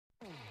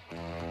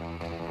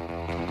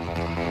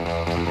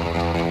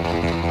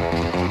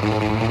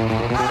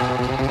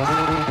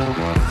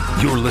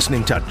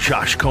listening to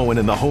Josh Cohen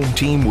and the Home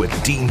Team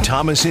with Dean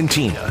Thomas and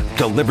Tina.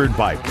 Delivered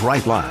by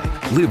Bright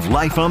Live. Live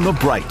life on the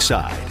bright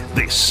side.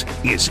 This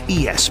is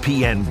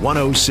ESPN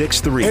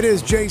 106.3. It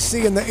is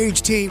JC and the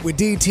HT with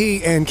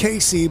DT and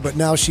KC, but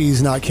now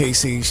she's not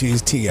KC,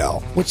 she's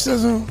TL. Which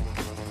doesn't...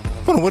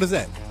 Hold on, what is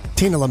that?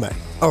 Tina LeMay.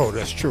 Oh,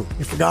 that's true.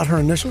 You forgot her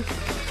initials?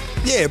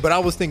 Yeah, but I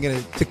was thinking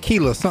of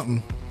tequila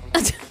something.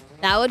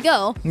 That would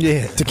go.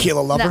 Yeah.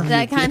 Tequila lover?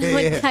 That kind of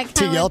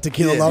TL,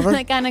 tequila lover?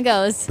 That kind of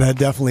goes. That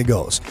definitely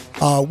goes.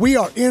 We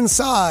are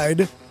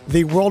inside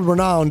the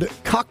world-renowned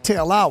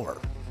cocktail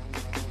hour,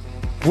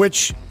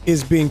 which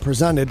is being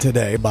presented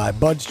today by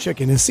Bud's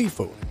Chicken and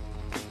Seafood.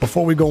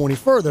 Before we go any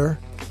further,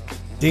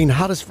 Dean,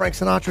 how does Frank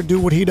Sinatra do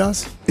what he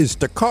does? It's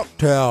the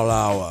cocktail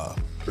hour.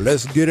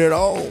 Let's get it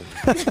on.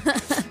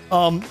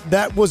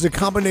 That was a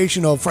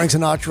combination of Frank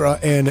Sinatra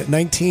and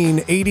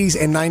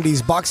 1980s and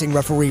 90s boxing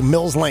referee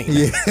Mills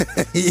Lane.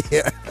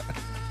 Yeah.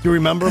 You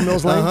remember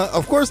Mills Lane?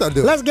 Of course I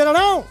do. Let's get it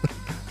on.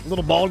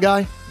 Little bald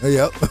guy.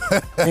 Yep.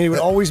 And he would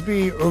always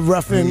be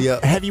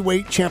reffing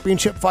heavyweight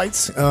championship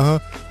fights.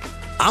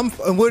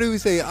 What do we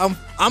say?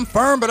 I'm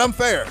firm, but I'm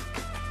fair.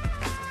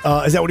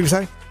 Is that what he was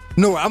saying?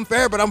 No, I'm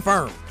fair, but I'm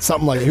firm.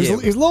 Something like that. He was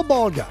a little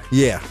bald guy.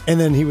 Yeah. And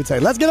then he would say,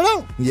 let's get it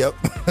on. Yep.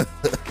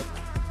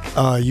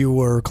 You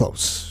were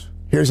close.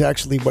 Here's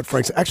actually what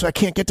Actually, I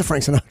can't get to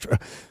Frank Sinatra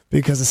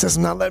because the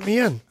system's not letting me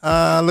in.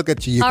 Look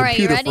at you. Your All right,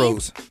 you computer ready?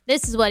 froze.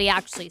 This is what he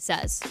actually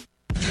says.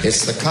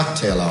 It's the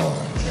cocktail hour.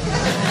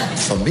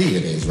 For me,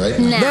 it is, right?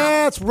 Now.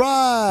 That's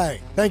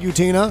right. Thank you,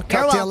 Tina.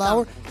 Cocktail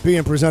Hour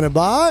being presented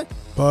by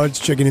Bud's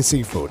Chicken and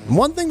Seafood. And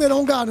one thing they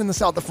don't got in the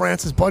south of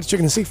France is Bud's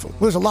Chicken and Seafood. Well,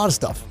 there's a lot of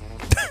stuff.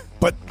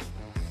 But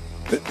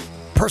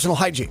personal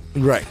hygiene.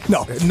 Right.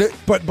 No.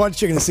 But Bud's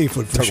Chicken and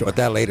Seafood for Talk sure. about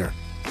that later.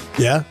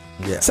 Yeah?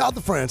 Yeah. South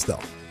of France,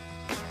 though.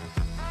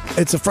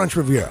 It's a French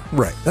Riviera.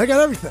 Right. They got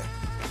everything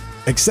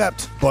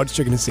except Bud's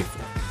Chicken and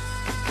Seafood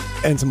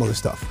and some other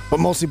stuff, but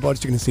mostly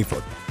Bud's Chicken and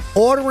Seafood.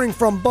 Ordering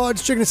from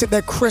Bud's Chicken and Seafood,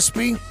 that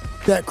crispy,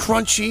 that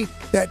crunchy,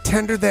 that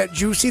tender, that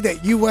juicy, that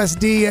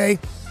USDA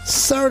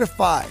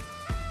certified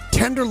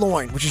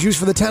tenderloin, which is used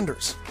for the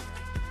tenders.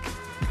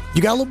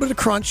 You got a little bit of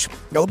crunch, got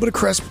a little bit of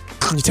crisp.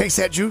 You taste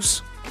that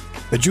juice,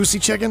 the juicy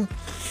chicken,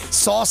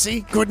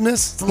 saucy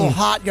goodness. It's a little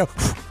hot. You go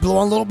blow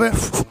on a little bit,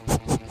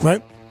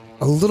 right?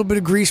 A little bit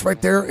of grease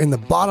right there in the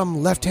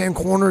bottom left-hand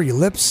corner of your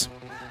lips.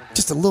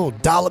 Just a little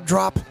dollop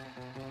drop.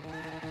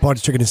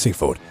 Bud's Chicken and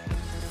Seafood.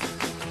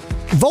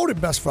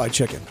 Voted best fried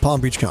chicken,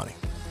 Palm Beach County.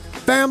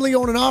 Family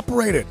owned and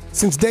operated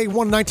since day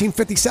one,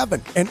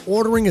 1957. And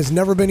ordering has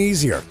never been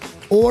easier.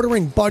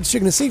 Ordering Bud's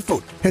Chicken and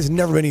Seafood has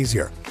never been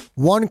easier.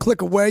 One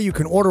click away, you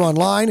can order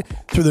online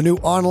through the new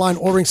online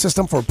ordering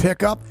system for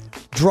pickup,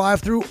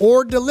 drive-through,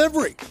 or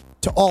delivery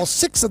to all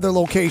 6 of their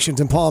locations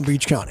in Palm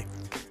Beach County.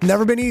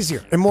 Never been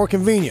easier and more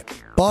convenient.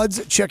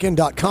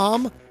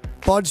 BudsChicken.com.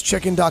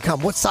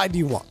 BudsChicken.com. What side do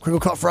you want? Crinkle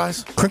cut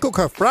fries? Crinkle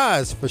cut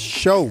fries for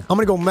sure. I'm going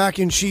to go mac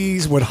and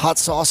cheese with hot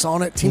sauce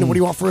on it. Tina, what do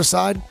you want for a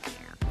side?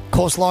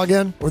 Coleslaw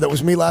again? Or that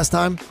was me last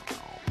time?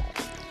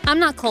 I'm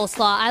not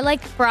coleslaw. I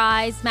like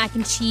fries, mac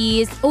and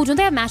cheese. Oh, don't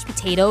they have mashed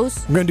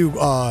potatoes? We're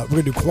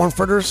gonna do corn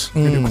fritters.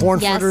 We're gonna do corn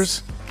Yes.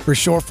 fritters for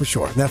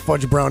sure. And that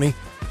fudge brownie.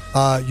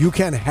 You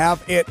can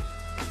have it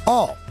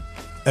all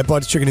at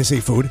Bud's Chicken and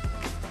Seafood.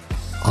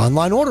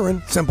 Online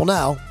ordering, simple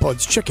now.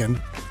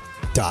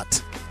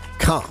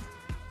 BudsChicken.com.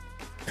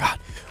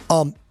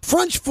 God,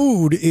 French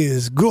food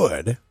is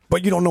good,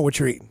 but you don't know what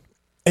you're eating,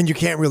 and you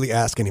can't really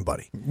ask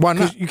anybody. Why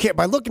not? You can't.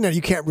 By looking at it,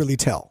 you can't really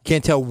tell.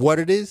 Can't tell what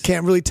it is?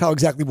 Can't really tell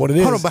exactly what it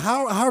is. Hold on, but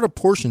how are the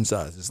portion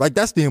sizes? Like,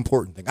 that's the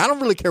important thing. I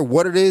don't really care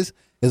what it is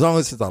as long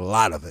as it's a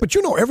lot of it. But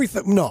you know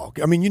everything. No,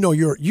 I mean, you know,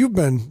 you've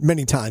been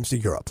many times to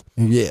Europe.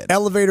 Yeah.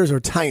 Elevators are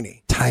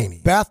tiny.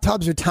 Tiny.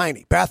 Bathtubs are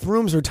tiny.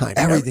 Bathrooms are tiny.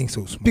 Everything's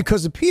so small.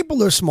 Because the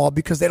people are small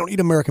because they don't eat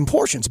American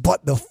portions.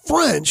 But the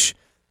French,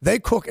 they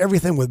cook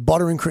everything with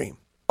butter and cream.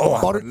 Oh,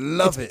 butter, I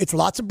love it. It's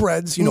lots of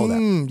breads. You know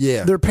that.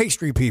 Yeah. They're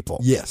pastry people.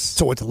 Yes.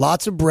 So it's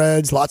lots of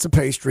breads, lots of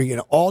pastry,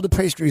 and all the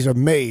pastries are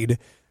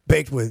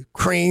baked with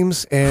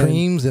creams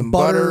and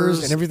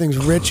butters. and everything's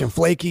rich and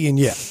flaky and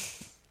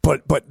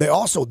But they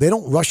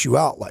don't rush you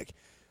out. Like,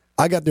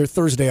 I got there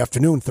Thursday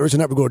afternoon. Thursday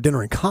night we go to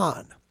dinner in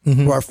Cannes,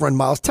 where our friend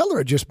Miles Teller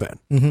had just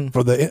been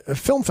for the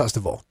film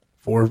festival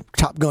for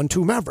Top Gun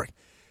 2 Maverick.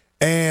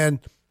 And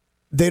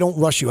they don't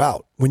rush you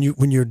out. When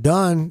you're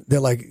done, they're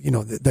like, you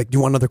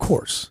want another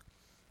course.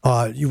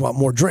 You want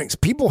more drinks.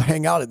 People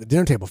hang out at the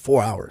dinner table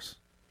 4 hours.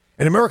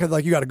 In America, they're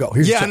like, you got to go.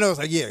 Here's I know. It's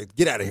like,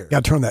 get out of here.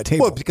 Got to turn that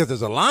table. Well, because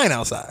there's a line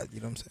outside. You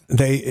know what I'm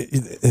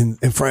saying?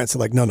 In France, they're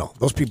like, no.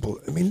 Those people,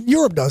 I mean,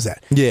 Europe does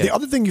that. Yeah. The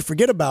other thing you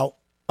forget about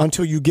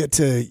until you get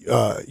to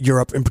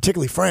Europe, and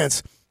particularly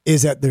France,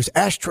 is that there's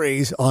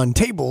ashtrays on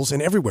tables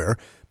and everywhere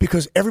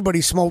because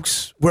everybody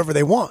smokes wherever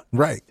they want.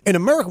 Right. In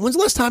America, when's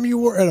the last time you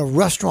were at a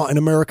restaurant in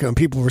America and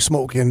people were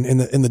smoking in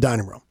the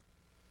dining room?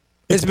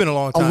 It's been a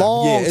long time.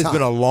 It's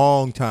been a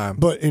long time.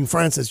 But in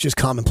France, it's just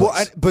commonplace.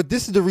 Well, but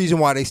this is the reason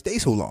why they stay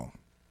so long,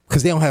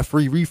 because they don't have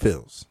free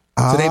refills.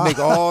 So they make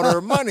all their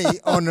money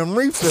on them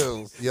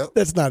refills. Yep.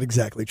 That's not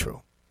exactly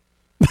true.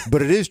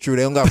 But it is true.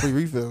 They don't got free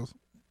refills.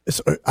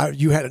 So,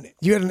 you had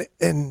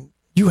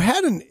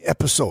an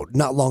episode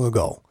not long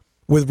ago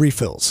with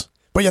refills,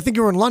 but I think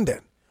you were in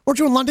London. Weren't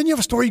you in London? You have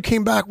a story you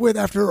came back with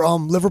after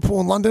Liverpool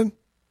and London?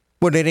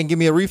 Well, they didn't give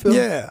me a refill?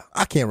 Yeah.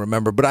 I can't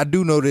remember, but I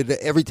do know that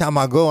every time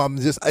I go,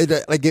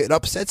 it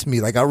upsets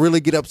me. Like, I really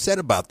get upset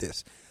about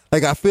this.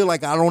 Like, I feel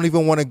like I don't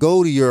even want to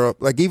go to Europe.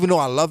 Like, even though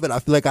I love it, I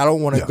feel like I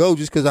don't want to go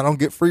just because I don't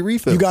get free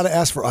refills. You got to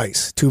ask for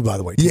ice, too, by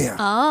the way. Yeah.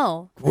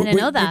 Oh, I didn't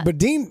know that. But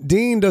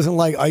Dean doesn't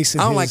like ice.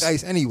 I don't like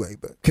ice anyway.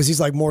 Because he's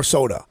like more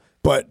soda.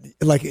 But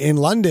like in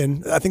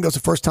London, I think that was the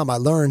first time I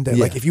learned that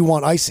like if you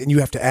want ice, and you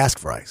have to ask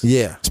for ice.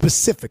 Yeah.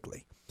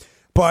 Specifically.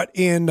 But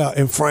in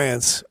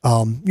France,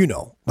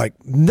 like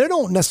they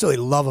don't necessarily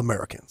love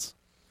Americans.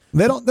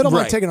 They don't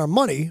mind taking our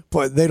money,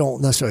 but they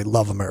don't necessarily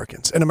love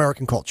Americans and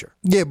American culture.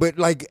 Yeah, but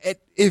like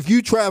if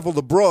you travel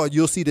abroad,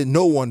 you'll see that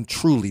no one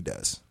truly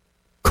does.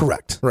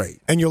 Correct. Right.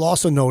 And you'll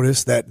also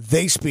notice that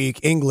they speak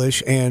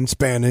English and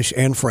Spanish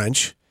and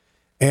French,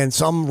 and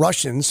some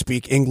Russians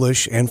speak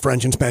English and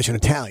French and Spanish and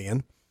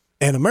Italian,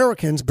 and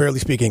Americans barely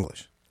speak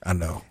English. I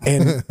know.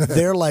 And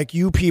they're like,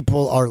 you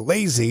people are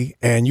lazy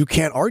and you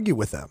can't argue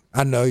with them.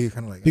 I know, you're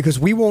kind of like... Because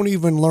we won't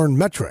even learn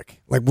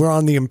metric. Like, we're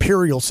on the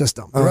imperial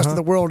system. The rest of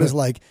the world is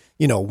like,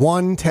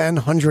 1, 10,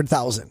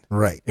 100,000.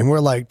 Right. And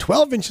we're like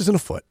 12 inches in a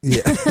foot.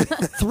 Yeah.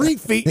 3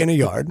 feet in a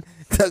yard.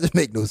 Doesn't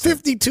make no sense.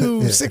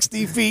 52,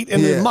 60 feet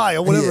in a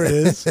mile, whatever it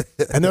is.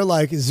 And they're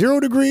like, 0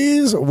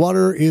 degrees,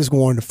 water is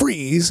going to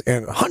freeze.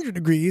 And 100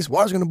 degrees,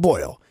 water's going to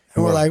boil.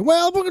 And we're like,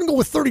 well, we're going to go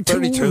with 32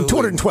 and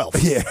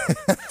 212. Yeah.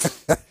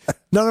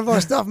 None of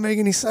our stuff make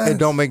any sense. It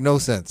don't make no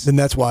sense. And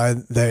that's why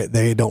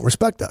they don't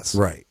respect us.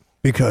 Right.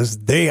 Because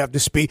they have to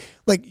speak.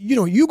 Like,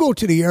 you go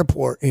to the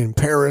airport in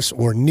Paris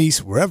or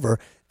Nice, wherever,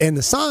 and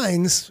the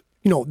signs,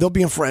 they'll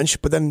be in French,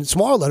 but then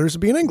smaller letters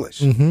will be in English.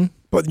 Mm-hmm.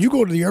 But you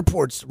go to the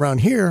airports around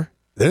here,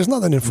 there's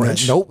nothing in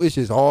French. Nope, it's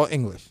just all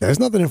English. There's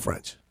nothing in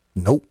French.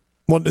 Nope.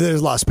 Well,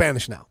 there's a lot of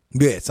Spanish now.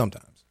 Yeah,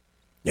 sometimes.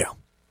 Yeah.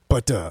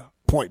 But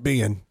point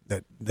being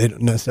that they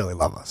don't necessarily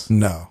love us.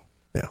 No.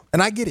 Yeah.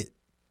 And I get it.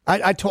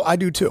 I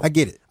do too. I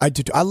get it. I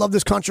do too. I love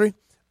this country.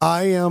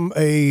 I am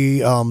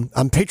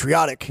I'm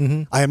patriotic.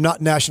 Mm-hmm. I am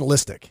not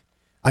nationalistic.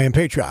 I am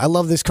patriotic. I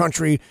love this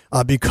country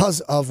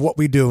because of what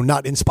we do,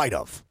 not in spite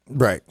of.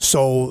 Right.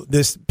 So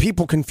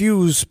people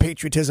confuse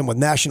patriotism with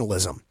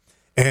nationalism,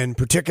 and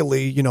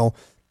particularly,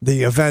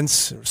 the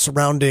events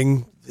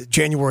surrounding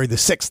January the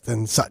 6th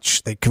and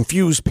such. They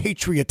confuse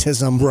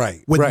patriotism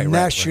with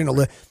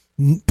nationalism.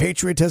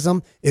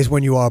 Patriotism is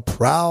when you are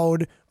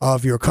proud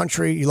of your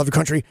country. You love your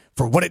country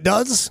for what it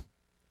does.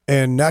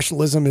 And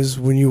nationalism is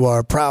when you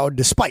are proud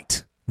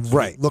despite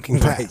looking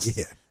past.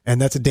 Yeah. And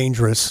that's a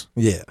dangerous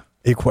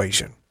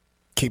equation.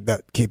 Keep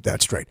that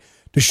straight.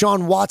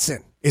 DeShaun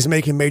Watson is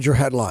making major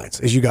headlines,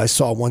 as you guys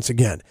saw once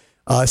again.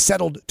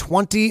 Settled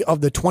 20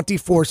 of the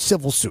 24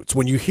 civil suits.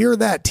 When you hear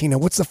that, Tina,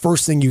 what's the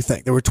first thing you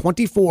think? There were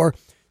 24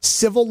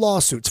 civil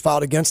lawsuits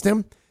filed against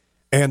him.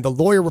 And the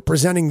lawyer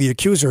representing the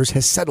accusers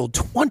has settled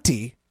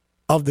 20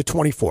 of the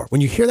 24.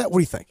 When you hear that, what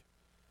do you think?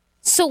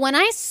 So when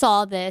I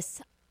saw this,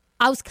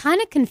 I was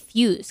kind of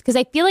confused because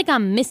I feel like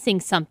I'm missing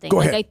something. Go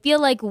ahead. I feel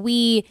like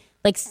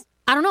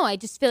I don't know. I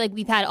just feel like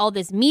we've had all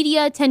this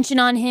media attention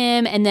on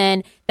him. And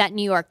then that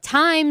New York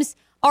Times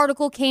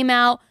article came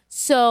out.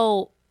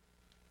 So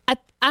I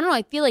don't know.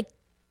 I feel like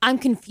I'm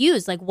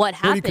confused. Like, what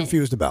happened? What are you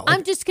confused about?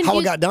 I'm just confused. How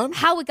it got done?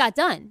 How it got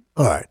done.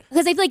 All right.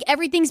 Because I feel like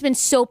everything's been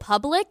so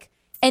public.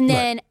 And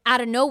then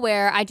out of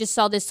nowhere, I just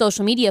saw this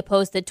social media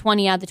post that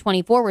 20 out of the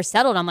 24 were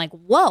settled. I'm like,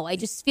 whoa, I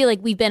just feel like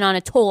we've been on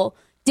a total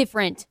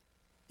different.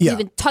 We've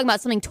been talking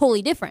about something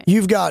totally different.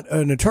 You've got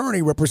an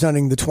attorney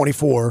representing the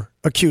 24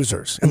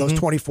 accusers in those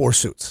 24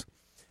 suits.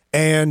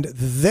 And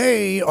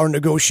they are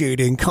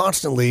negotiating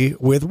constantly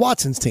with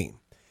Watson's team.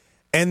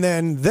 And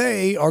then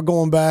they are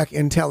going back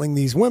and telling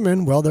these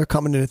women, well, they're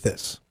coming in at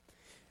this.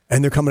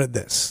 And they're coming at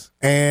this.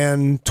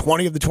 And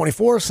 20 of the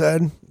 24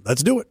 said,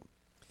 let's do it.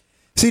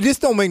 See, this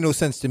don't make no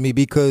sense to me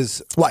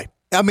because... Why?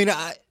 I mean,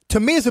 to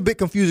me, it's a bit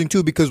confusing,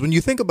 too, because when you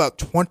think about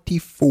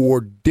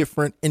 24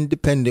 different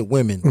independent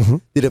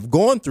women that have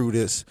gone through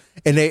this,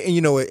 and they,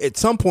 at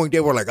some point they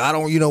were like, I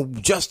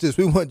don't, justice,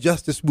 we want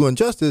justice, we want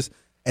justice.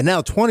 And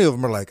now 20 of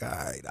them are like, all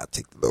right, I'll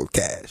take the little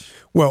cash.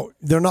 Well,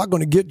 they're not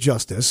going to get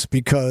justice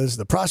because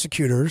the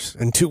prosecutors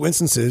in 2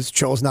 instances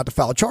chose not to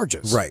file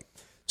charges. Right.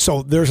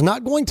 So there's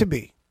not going to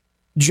be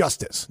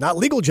justice, not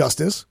legal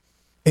justice.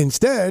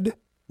 Instead,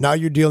 now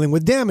you're dealing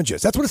with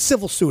damages. That's what a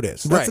civil suit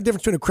is. That's the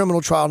difference between a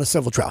criminal trial and a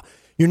civil trial.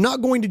 You're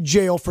not going to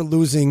jail for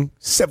losing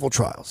civil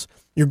trials.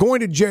 You're going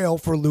to jail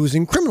for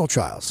losing criminal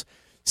trials.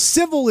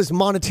 Civil is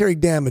monetary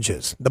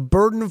damages, the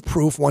burden of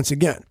proof once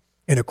again.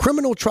 In a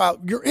criminal trial,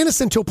 you're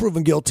innocent until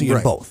proven guilty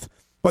in both.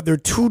 But they're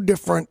 2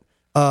 different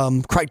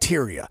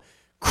criteria.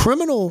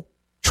 Criminal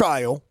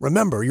trial,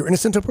 remember, you're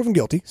innocent until proven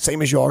guilty,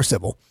 same as you are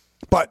civil.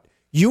 But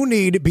you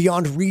need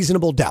beyond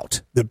reasonable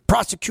doubt. The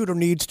prosecutor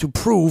needs to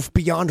prove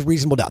beyond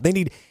reasonable doubt. They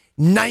need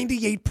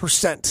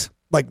 98%,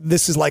 like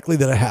this is likely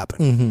that it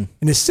happened.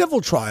 In a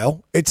civil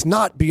trial, it's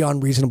not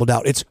beyond reasonable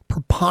doubt. It's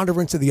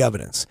preponderance of the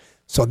evidence.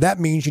 So that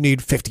means you need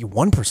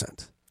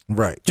 51%.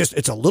 Right. Just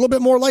it's a little bit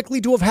more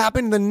likely to have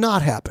happened than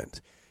not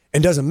happened. It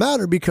doesn't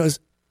matter because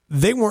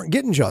they weren't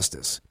getting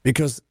justice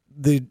because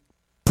the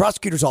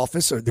prosecutor's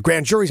office or the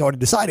grand jury's already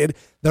decided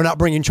they're not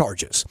bringing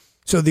charges.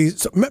 So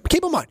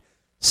keep in mind,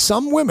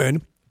 some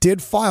women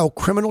did file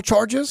criminal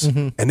charges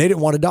and they didn't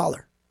want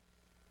 $1.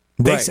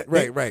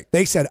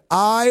 They said,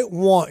 I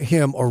want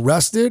him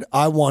arrested.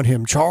 I want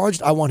him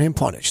charged. I want him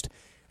punished.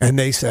 And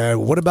they said,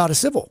 what about a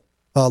civil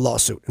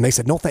lawsuit? And they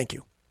said, no, thank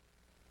you.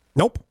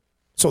 Nope.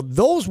 So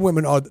those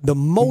women are the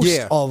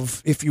most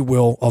of, if you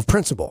will, of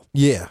principle.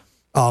 Yeah.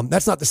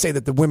 That's not to say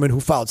that the women who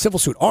filed civil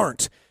suit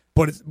aren't,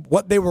 but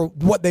what they were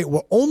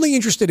only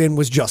interested in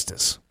was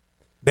justice.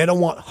 They don't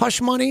want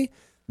hush money.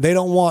 They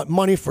don't want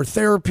money for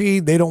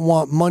therapy. They don't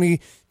want money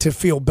to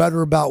feel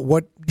better about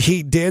what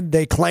he did,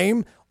 they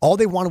claim. All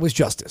they wanted was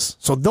justice.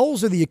 So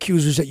those are the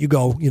accusers that you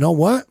go, you know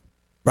what?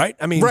 Right?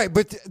 I mean, right,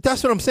 but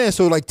that's what I'm saying.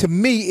 So like to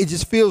me, it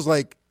just feels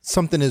like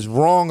something is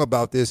wrong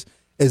about this,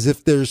 as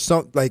if there's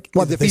some like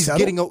as if he's still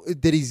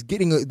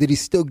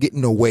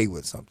getting away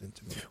with something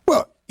to me.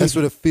 Well, that's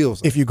what it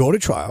feels like. If you go to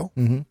trial,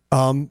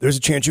 there's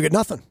a chance you get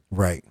nothing.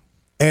 Right.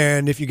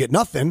 And if you get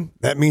nothing,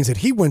 that means that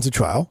he wins the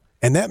trial,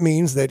 and that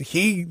means that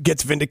he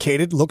gets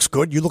vindicated, looks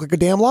good, you look like a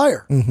damn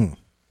liar. Mm-hmm.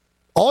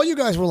 All you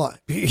guys were lying.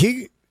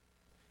 He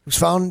was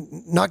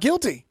found not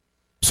guilty.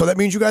 So that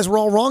means you guys were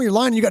all wrong. You're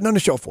lying. You got nothing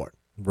to show for it.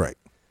 Right.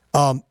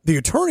 The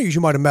attorneys,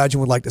 you might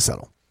imagine, would like to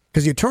settle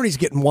because the attorney's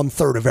getting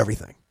 1/3 of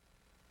everything.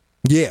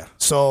 Yeah.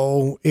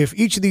 So if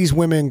each of these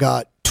women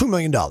got $2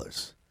 million,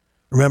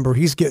 remember,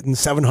 he's getting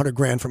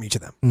 $700,000 from each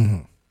of them. Mm-hmm.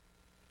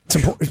 It's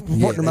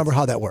important to remember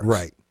how that works.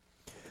 Right.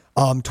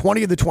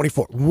 20 of the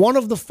 24. One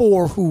of the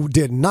 4 who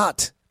did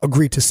not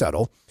agree to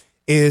settle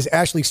is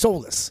Ashley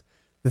Solis.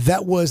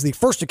 That was the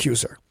first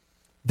accuser.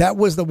 That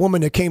was the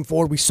woman that came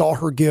forward. We saw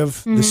her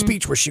give the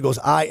speech where she goes,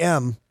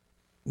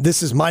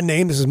 this is my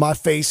name, this is my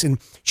face. And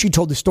she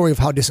told the story of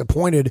how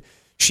disappointed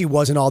she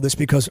was in all this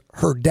because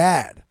her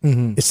dad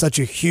is such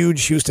a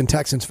huge Houston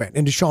Texans fan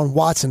and DeShaun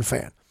Watson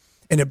fan.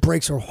 And it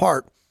breaks her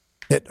heart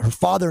that her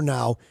father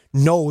now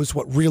knows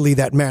what really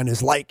that man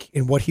is like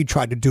and what he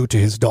tried to do to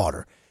his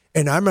daughter.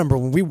 And I remember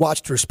when we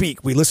watched her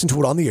speak, we listened to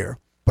it on the air,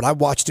 but I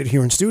watched it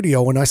here in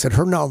studio and I said,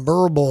 her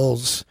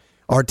nonverbals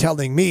are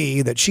telling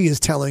me that she is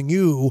telling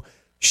you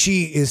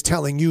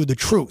the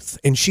truth,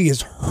 and she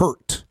is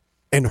hurt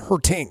and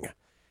hurting.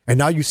 And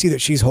now you see that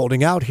she's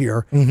holding out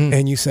here,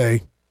 and you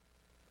say,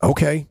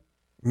 okay,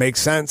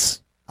 makes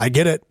sense. I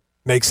get it.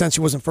 Makes sense.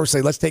 She wasn't first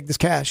say, let's take this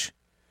cash.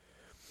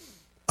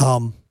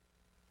 4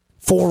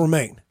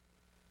 remain.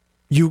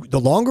 The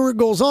longer it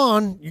goes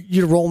on,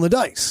 you're rolling the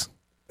dice.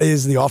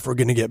 Is the offer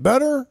going to get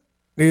better?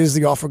 Is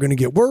the offer going to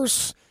get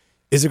worse?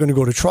 Is it going to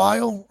go to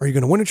trial? Are you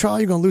going to win a trial?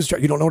 You're going to lose a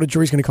trial. You don't know what the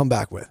jury's going to come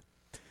back with.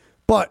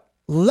 But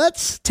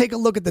let's take a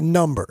look at the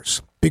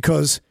numbers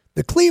because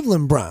the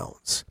Cleveland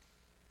Browns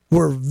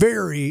were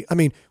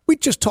we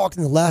just talked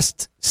in the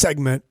last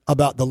segment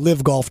about the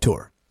Live Golf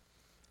Tour.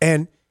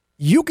 And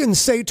you can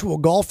say to a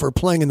golfer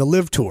playing in the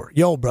Live Tour,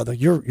 yo, brother,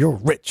 you're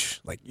rich.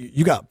 Like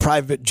you got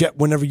private jet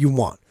whenever you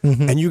want.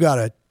 And you got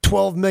a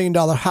 $12 million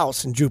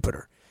house in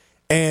Jupiter.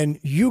 And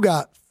you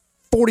got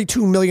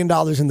 $42 million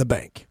in the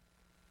bank.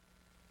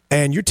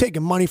 And you're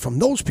taking money from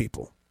those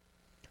people.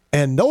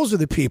 And those are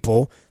the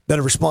people that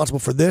are responsible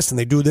for this, and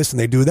they do this, and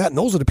they do that. And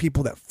those are the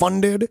people that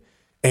funded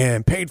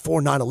and paid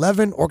for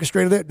 9/11,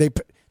 orchestrated it. They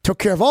took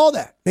care of all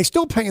that. They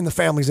still paying the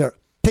families that are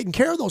taking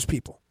care of those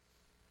people.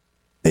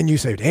 Then you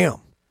say,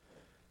 damn.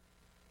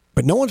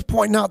 But no one's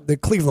pointing out the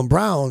Cleveland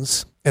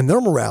Browns and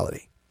their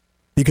morality.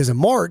 Because in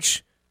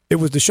March, it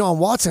was DeShaun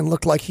Watson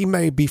looked like he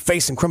may be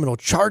facing criminal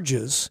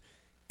charges.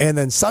 And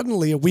then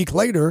suddenly, a week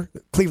later,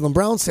 Cleveland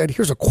Browns said,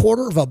 here's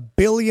 $250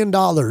 million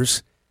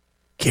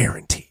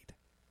guaranteed.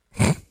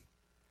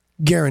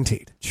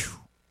 Guaranteed.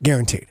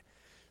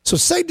 So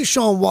say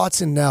DeShaun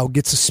Watson now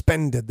gets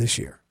suspended this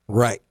year.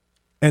 Right.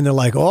 And they're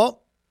like, you're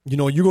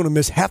going to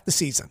miss half the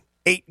season.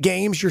 8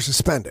 games, you're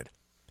suspended.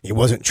 He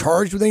wasn't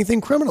charged with anything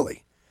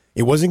criminally.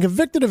 He wasn't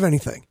convicted of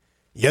anything.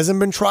 He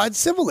hasn't been tried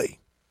civilly.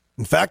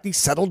 In fact, he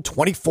settled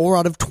 24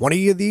 out of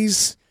 20 of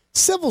these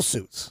civil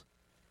suits.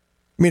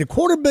 I mean,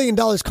 $250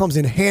 million comes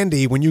in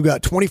handy when you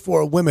got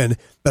 24 women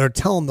that are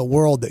telling the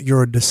world that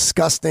you're a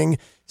disgusting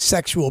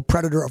sexual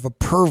predator of a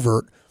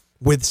pervert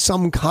with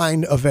some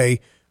kind of a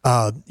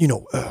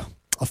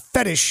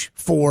fetish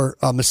for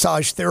a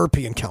massage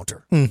therapy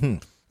encounter. Mm-hmm.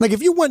 Like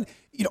if you went,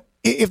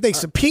 if they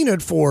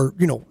subpoenaed for,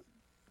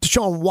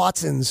 DeShaun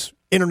Watson's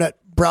internet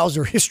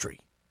browser history,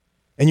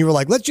 and you were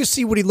like, let's just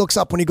see what he looks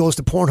up when he goes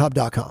to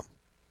Pornhub.com.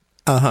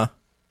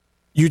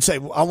 You'd say,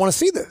 well, I want to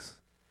see this.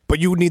 But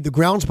you would need the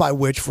grounds by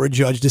which for a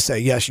judge to say,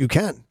 yes, you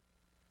can.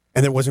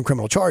 And there wasn't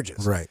criminal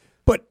charges. Right.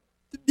 But,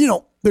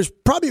 there's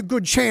probably a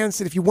good chance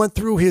that if you went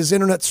through his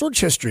internet search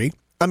history,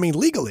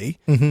 legally,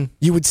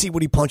 you would see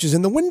what he punches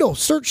in the window,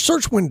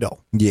 search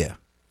window. Yeah.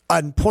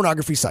 On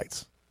pornography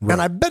sites. Right.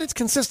 And I bet it's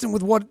consistent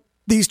with what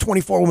these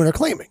 24 women are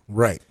claiming.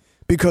 Right.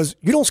 Because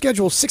you don't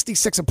schedule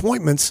 66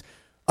 appointments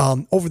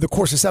over the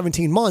course of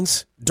 17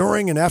 months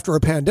during and after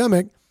a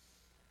pandemic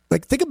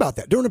Like, think about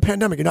that. During a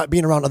pandemic, you're not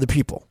being around other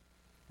people,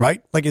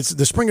 right? Like, it's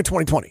the spring of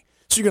 2020.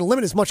 So you're going to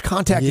limit as much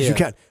contact as you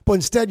can. But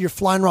instead, you're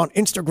flying around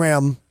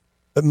Instagram,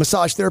 a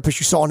massage therapist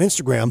you saw on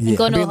Instagram. And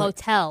going to a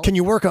hotel. Can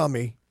you work on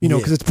me? You know,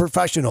 because it's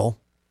professional.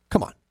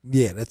 Come on.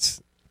 Yeah,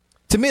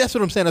 to me, that's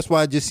what I'm saying. That's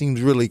why it just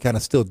seems really kind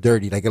of still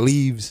dirty. Like, it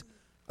leaves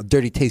a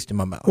dirty taste in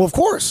my mouth. Well, of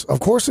course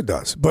it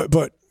does.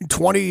 But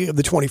 20 of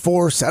the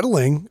 24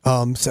 settling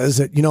says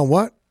that, you know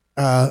what?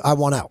 I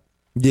want out.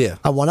 Yeah.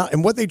 I want out.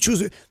 And what they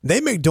choose,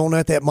 they may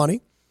donate that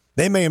money.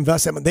 They may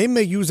invest that money. They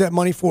may use that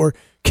money for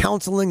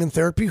counseling and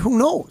therapy. Who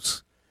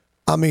knows?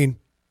 I mean,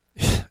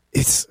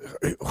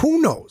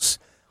 who knows?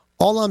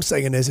 All I'm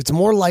saying is it's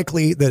more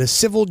likely that a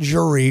civil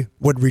jury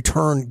would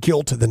return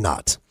guilt than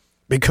not,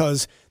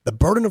 because the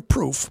burden of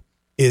proof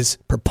is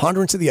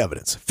preponderance of the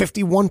evidence,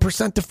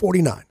 51% to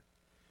 49,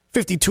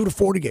 52 to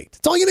 48.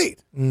 That's all you need.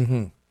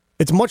 Mm-hmm.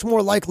 It's much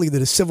more likely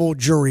that a civil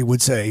jury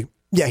would say,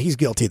 yeah, he's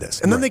guilty of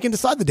this. And then they can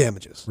decide the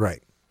damages.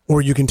 Right.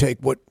 Or you can take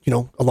what,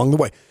 along the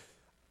way.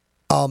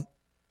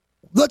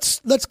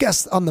 Let's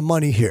guess on the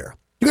money here.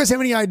 You guys have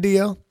any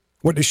idea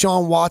what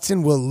DeShaun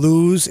Watson will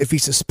lose if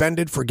he's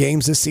suspended for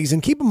games this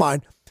season? Keep in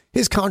mind,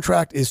 his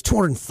contract is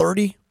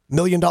 $230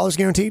 million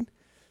guaranteed.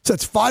 So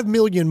it's $5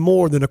 million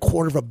more than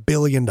 $250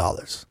 million.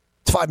 It's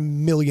 $5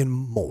 million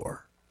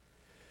more.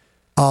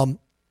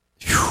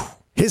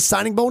 His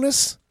signing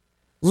bonus?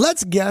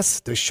 Let's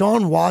guess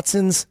DeShaun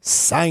Watson's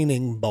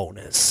signing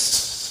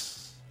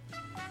bonus.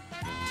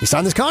 He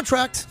signed this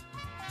contract.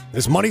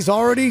 This money's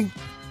already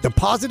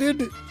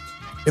deposited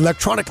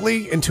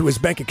electronically into his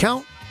bank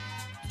account.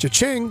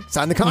 Cha-ching,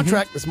 signed the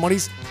contract. This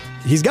money's,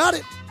 he's got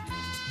it.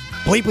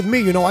 Bleep with me,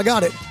 you know I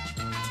got it.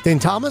 Dean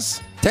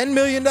Thomas? $10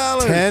 million.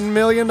 $10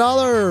 million.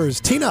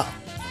 Tina?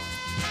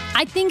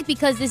 I think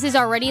because this is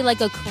already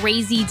like a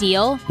crazy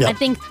deal, I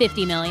think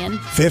 $50 million.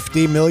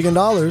 $50 million.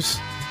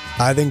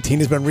 I think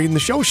Tina's been reading the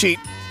show sheet.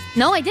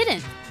 No, I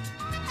didn't.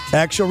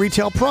 Actual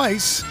retail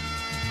price,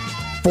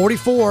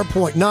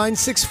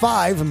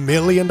 $44.965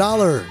 million.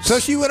 So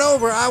she went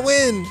over. I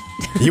win.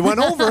 You went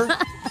over.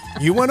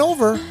 You went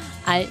over.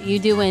 You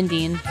do win,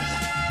 Dean.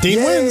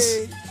 Dean wins.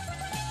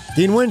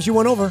 Dean wins. You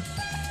went over.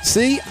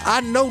 See,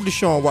 I know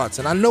DeShaun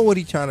Watson. I know what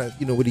he trying to,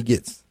 what he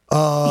gets.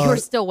 You're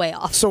still way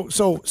off. So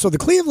the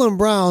Cleveland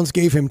Browns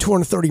gave him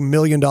 $230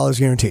 million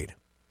guaranteed.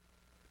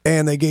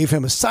 And they gave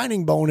him a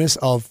signing bonus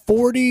of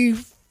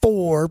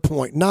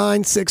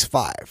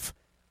 $44.965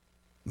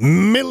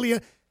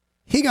 million.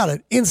 He got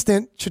an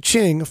instant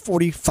cha-ching of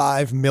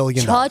 $45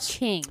 million.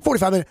 Cha-ching.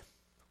 $45 million.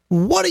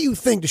 What do you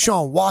think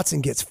DeShaun Watson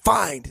gets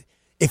fined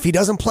if he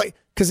doesn't play?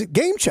 Because it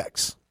game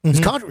checks. His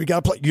contract, you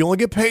got to play. You only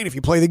get paid if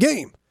you play the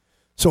game.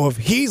 So if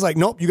he's like,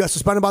 nope, you got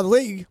suspended by the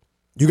league,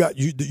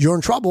 you're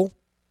in trouble,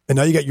 and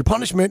now you got your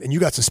punishment, and you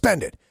got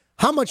suspended.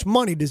 How much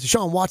money does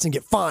DeShaun Watson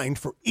get fined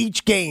for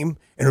each game?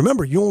 And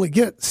remember, you only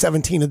get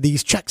 17 of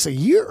these checks a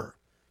year.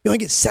 You only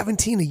get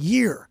 17 a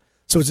year.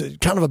 So it's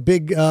kind of a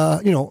big,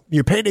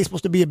 your payday's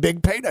supposed to be a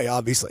big payday,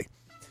 obviously.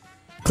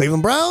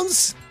 Cleveland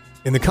Browns,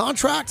 in the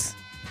contract,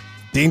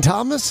 Dean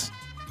Thomas,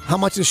 how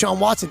much is DeShaun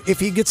Watson, if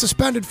he gets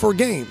suspended for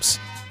games,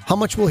 how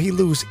much will he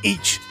lose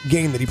each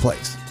game that he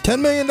plays? $10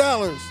 million.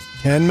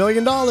 $10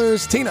 million.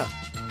 Tina.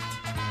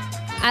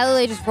 I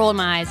literally just rolled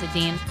my eyes at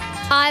Dean.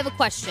 I have a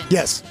question.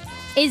 Yes.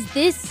 Is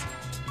this,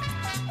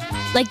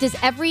 does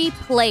every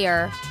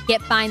player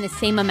get fined the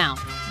same amount?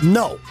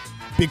 No,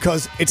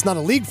 because it's not a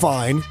league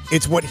fine.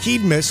 It's what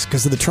he'd miss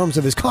because of the terms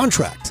of his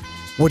contract.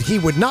 What he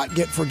would not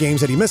get for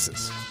games that he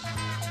misses.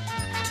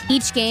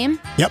 Each game?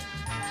 Yep.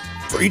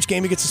 For each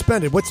game he gets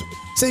suspended.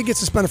 Say he gets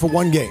suspended for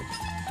one game.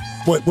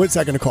 What's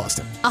that going to cost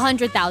him?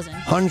 $100,000.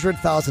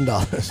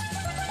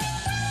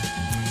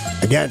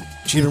 $100,000. Again,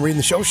 she's been reading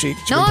the show sheet.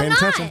 She's been paying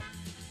attention.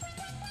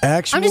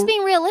 I'm just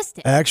being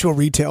realistic. Actual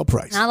retail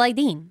price. Not like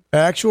Dean.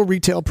 Actual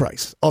retail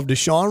price of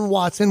DeShaun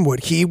Watson,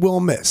 what he will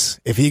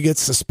miss if he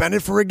gets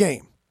suspended for a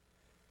game,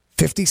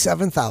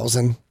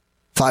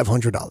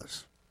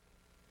 $57,500.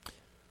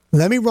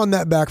 Let me run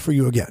that back for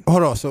you again.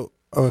 Hold on. So,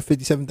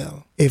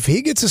 $57,000. If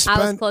he gets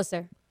suspended. I was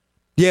clear.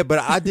 Yeah, but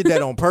I did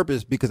that on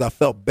purpose because I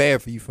felt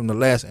bad for you from the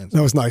last answer.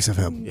 That was nice of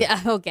him.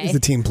 Yeah, okay. He's the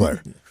team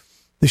player.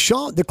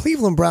 The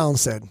Cleveland Browns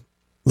said,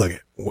 look,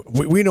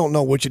 we don't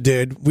know what you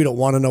did. We don't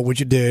want to know what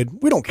you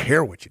did. We don't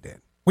care what you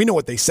did. We know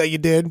what they say you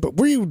did, but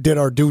we did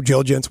our due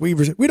diligence. We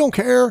don't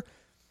care.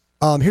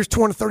 Here's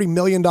 $230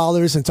 million,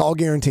 and it's all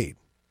guaranteed.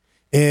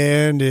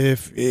 And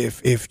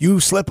if you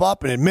slip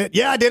up and admit,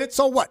 yeah, I did it,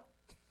 so what?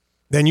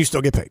 Then you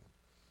still get paid.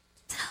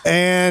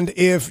 And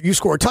if you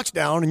score a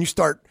touchdown and you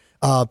start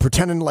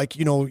pretending like,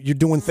 you're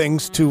doing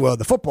things to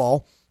the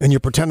football, and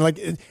you're pretending like,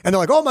 and they're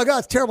like, oh my God,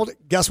 it's terrible.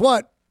 Guess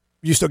what?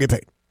 You still get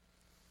paid.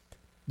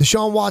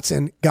 DeShaun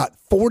Watson got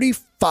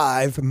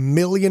 $45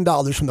 million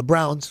from the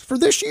Browns for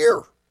this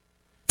year.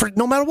 For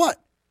no matter what.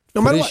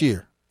 No matter what.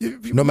 Year.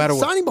 No matter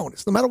what. Signing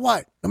bonus. No matter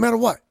what. No matter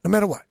what. No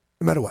matter what.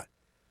 No matter what.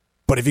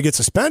 But if he gets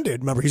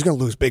suspended, remember, he's going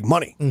to lose big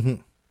money.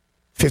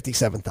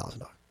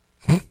 $57,000.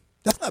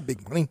 That's not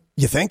big money.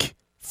 You think?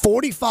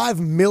 $45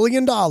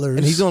 million.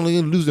 And he's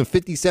only losing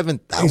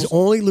 57,000. He's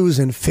only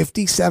losing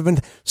 57.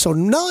 So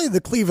not only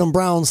the Cleveland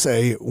Browns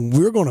say,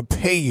 we're going to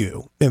pay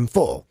you in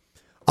full.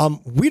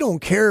 We don't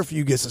care if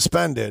you get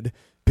suspended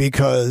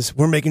because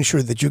we're making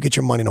sure that you get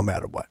your money no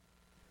matter what.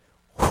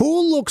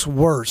 Who looks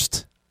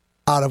worst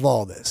out of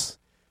all this?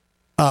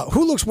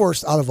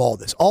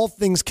 All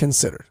things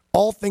considered.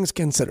 All things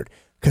considered.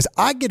 Because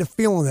I get a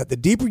feeling that the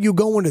deeper you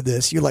go into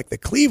this, you're like the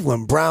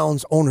Cleveland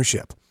Browns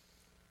ownership.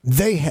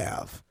 They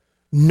have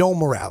no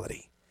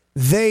morality.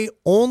 They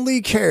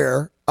only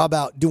care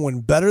about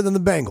doing better than the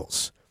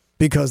Bengals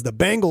because the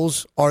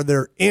Bengals are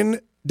their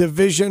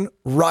in-division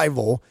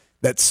rival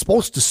that's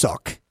supposed to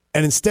suck.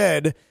 And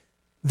instead,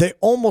 they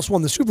almost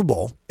won the Super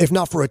Bowl. If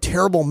not for a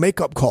terrible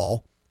makeup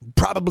call,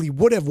 probably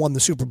would have won the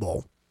Super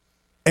Bowl.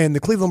 And the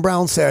Cleveland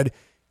Browns said,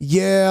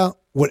 yeah,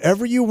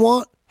 whatever you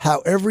want,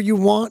 however you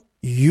want,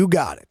 you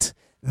got it.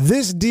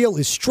 This deal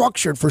is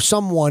structured for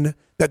someone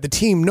that the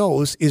team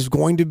knows is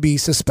going to be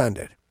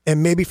suspended,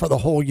 and maybe for the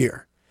whole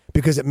year,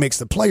 because it makes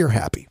the player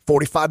happy.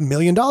 $45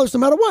 million no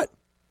matter what.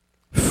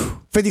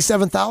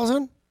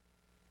 57,000?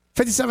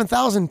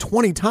 57,000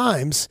 20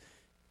 times.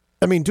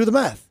 I mean, do the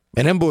math.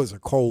 And them boys are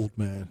cold,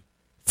 man.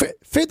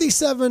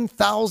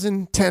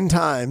 57,000 10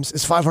 times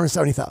is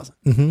 570,000.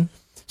 Mm-hmm.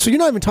 So you're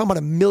not even talking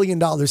about $1 million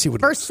he would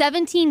For lose.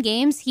 17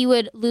 games, he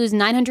would lose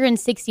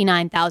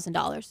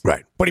 $969,000.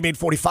 Right. But he made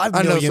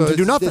 $45 million to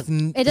do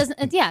nothing. It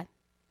doesn't, yeah.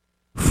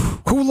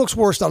 Who looks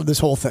worst out of this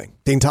whole thing?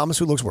 Dean Thomas,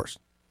 who looks worse?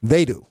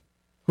 They do.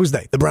 Who's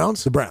they? The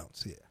Browns? The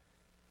Browns, yeah.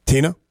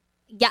 Tina?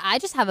 Yeah, I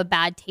just have a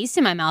bad taste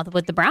in my mouth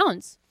with the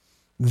Browns.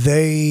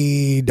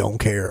 They don't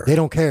care. They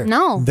don't care.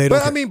 No. They don't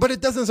But care. I mean, but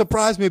it doesn't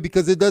surprise me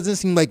because it doesn't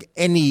seem like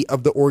any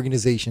of the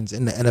organizations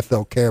in the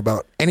NFL care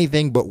about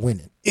anything but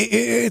winning.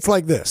 It's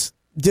like this.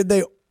 Did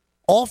they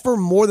offer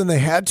more than they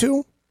had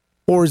to?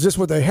 Or is this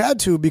what they had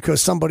to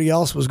because somebody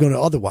else was going to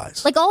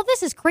otherwise? Like, all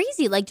this is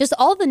crazy. Like, just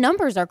all the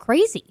numbers are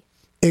crazy.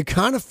 It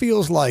kind of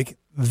feels like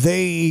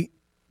they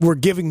were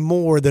giving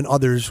more than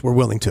others were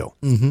willing to.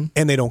 Mm-hmm.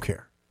 And they don't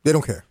care. They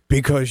don't care.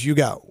 Because you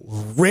got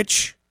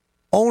rich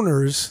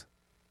owners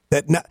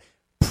that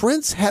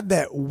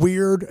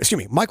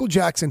Michael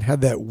Jackson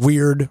had that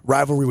weird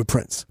rivalry with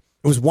Prince.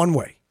 It was one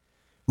way.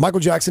 Michael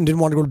Jackson didn't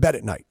want to go to bed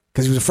at night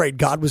because he was afraid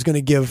God was going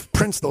to give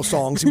Prince those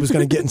songs he was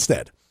going to get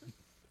instead.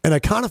 And I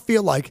kind of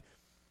feel like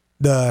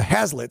the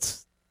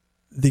Haslets,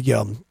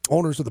 the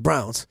owners of the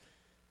Browns,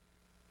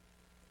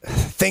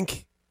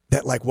 think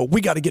that, like, well,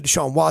 we got to get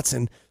DeShaun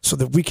Watson so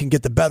that we can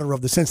get the better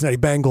of the Cincinnati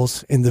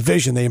Bengals in the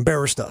division. They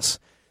embarrassed us.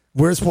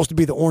 We're supposed to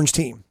be the orange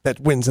team that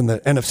wins in the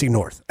AFC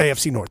North,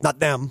 not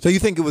them. So you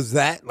think it was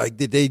that? Like,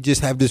 did they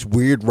just have this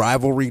weird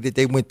rivalry that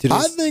they went to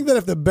this? I think that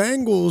if the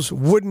Bengals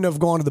wouldn't have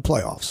gone to the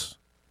playoffs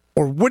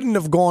or wouldn't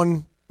have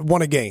won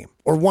a game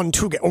or won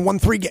 2 games or won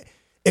 3 games,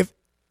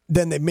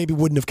 then they maybe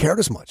wouldn't have cared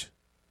as much.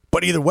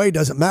 But either way, it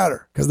doesn't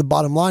matter because the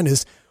bottom line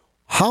is,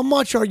 how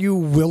much are you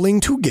willing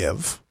to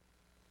give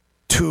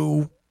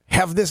to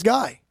have this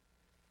guy?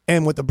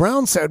 And what the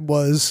Browns said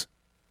was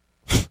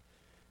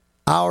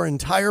our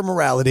entire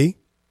morality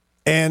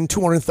and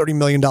 $230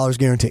 million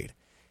guaranteed.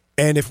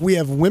 And if we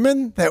have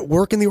women that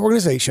work in the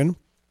organization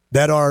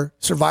that are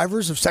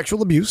survivors of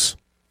sexual abuse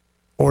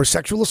or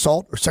sexual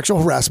assault or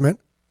sexual harassment,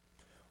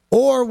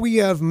 or we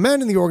have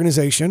men in the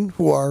organization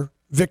who are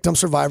victim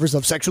survivors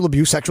of sexual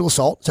abuse, sexual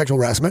assault, sexual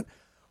harassment,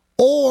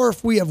 or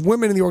if we have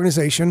women in the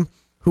organization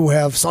who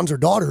have sons or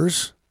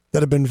daughters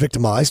that have been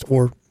victimized,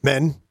 or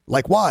men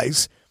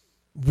likewise,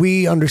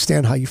 we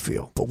understand how you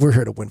feel, but we're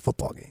here to win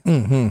football games.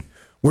 Mm-hmm.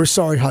 We're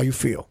sorry how you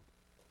feel,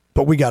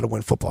 but we got to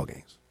win football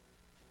games.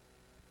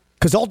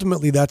 Because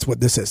ultimately, that's what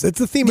this is. It's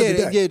the theme of the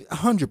day. Yeah,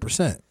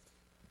 100%.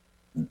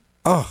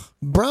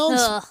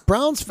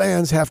 Browns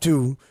fans have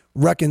to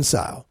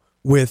reconcile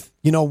with,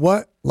 you know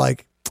what?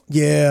 Like,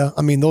 yeah,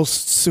 I mean, those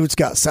suits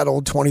got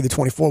settled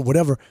 20-24,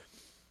 whatever.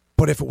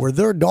 But if it were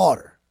their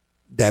daughter,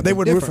 they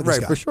would root for this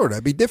guy. For sure,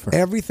 that'd be different.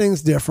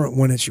 Everything's different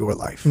when it's your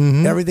life.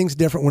 Mm-hmm. Everything's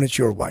different when it's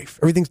your wife.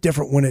 Everything's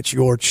different when it's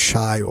your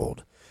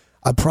child.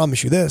 I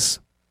promise you this.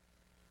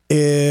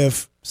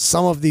 If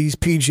some of these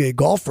PGA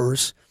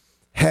golfers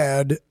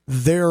had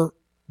their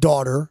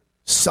daughter,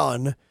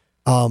 son,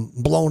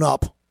 blown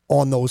up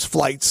on those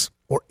flights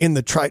or in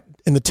the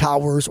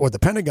towers or the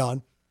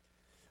Pentagon,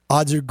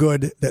 odds are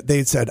good that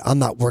they'd said, I'm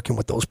not working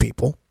with those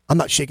people. I'm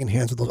not shaking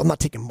hands with those. I'm not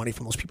taking money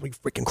from those people. You're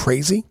freaking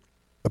crazy.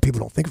 But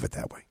people don't think of it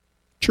that way.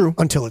 True.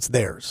 Until it's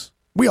theirs.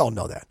 We all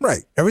know that.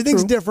 Right.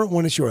 Everything's different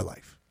when it's your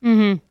life.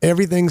 Mm-hmm.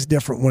 Everything's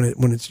different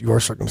when it's your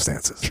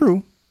circumstances.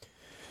 True.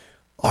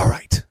 All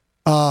right.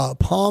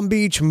 Palm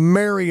Beach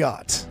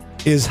Marriott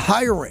is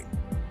hiring.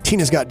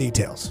 Tina's got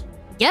details.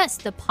 Yes,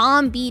 the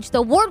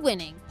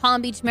award-winning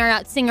Palm Beach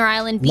Marriott Singer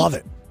Island Beach. Love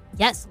it.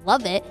 Yes,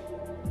 love it.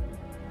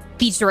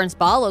 Beach Resort and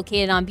Spa,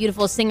 located on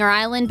beautiful Singer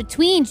Island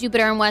between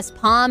Jupiter and West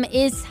Palm,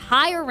 is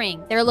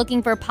hiring. They're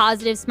looking for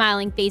positive,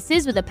 smiling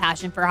faces with a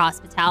passion for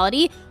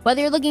hospitality.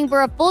 Whether you're looking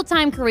for a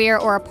full-time career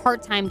or a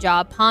part-time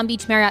job, Palm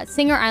Beach Marriott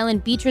Singer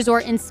Island Beach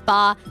Resort and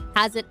Spa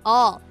has it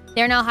all.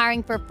 They're now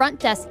hiring for front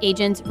desk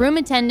agents, room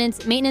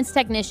attendants, maintenance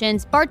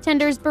technicians,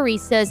 bartenders,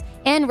 baristas,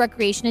 and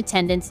recreation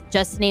attendants,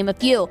 just to name a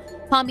few.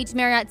 Palm Beach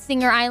Marriott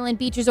Singer Island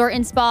Beach Resort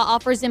and Spa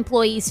offers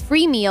employees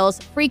free meals,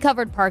 free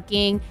covered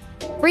parking,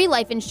 free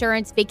life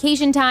insurance,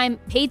 vacation time,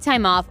 paid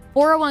time off,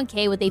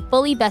 401k with a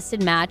fully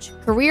vested match,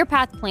 career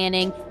path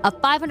planning, a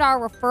 $500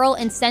 referral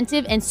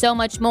incentive, and so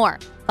much more.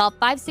 Call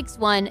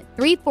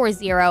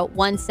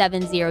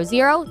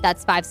 561-340-1700.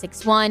 That's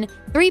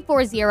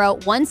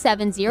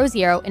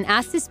 561-340-1700 and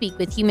ask to speak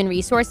with Human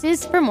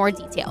Resources for more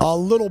details. A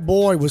little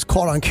boy was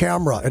caught on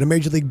camera at a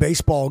Major League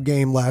Baseball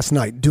game last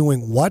night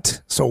doing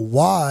what? So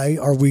why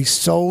are we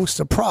so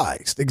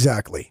surprised?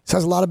 Exactly.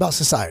 Says a lot about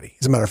society,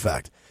 as a matter of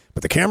fact.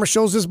 But the camera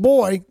shows this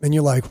boy, and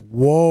you're like,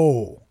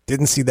 whoa,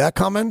 didn't see that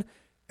coming.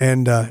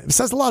 And it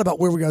says a lot about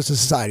where we go as a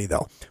society,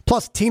 though.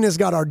 Plus, Tina's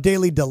got our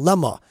daily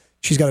dilemma.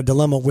 She's got a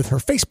dilemma with her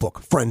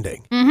Facebook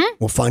friending. Mm-hmm.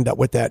 We'll find out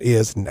what that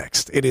is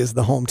next. It is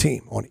the Home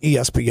Team on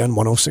ESPN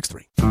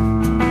 106.3.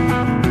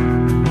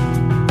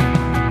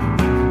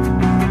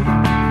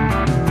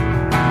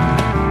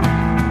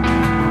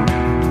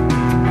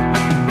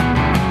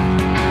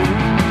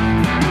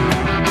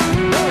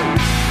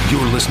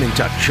 Listening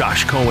to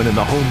Josh Cohen and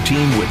the Home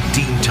Team with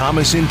Dean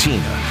Thomas and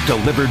Tina,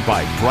 delivered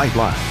by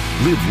Brightline.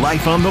 Live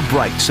life on the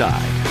bright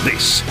side.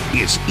 This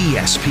is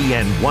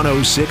ESPN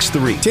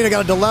 106.3. Tina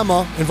got a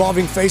dilemma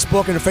involving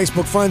Facebook and her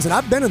Facebook friends, and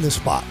I've been in this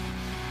spot.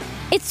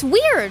 It's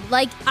weird.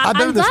 Like,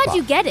 I'm glad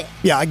you get it.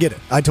 Yeah, I get it.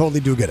 I totally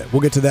do get it.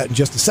 We'll get to that in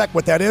just a sec,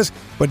 what that is.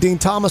 But Dean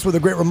Thomas with a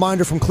great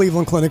reminder from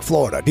Cleveland Clinic,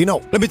 Florida. Dino.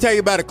 Let me tell you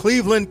about it.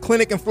 Cleveland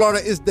Clinic in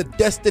Florida is the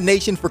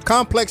destination for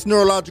complex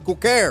neurological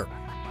care.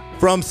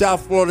 From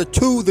South Florida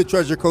to the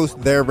Treasure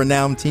Coast, their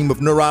renowned team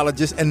of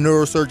neurologists and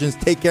neurosurgeons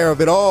take care of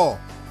it all.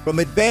 From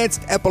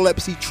advanced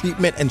epilepsy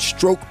treatment and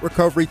stroke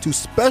recovery to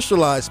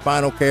specialized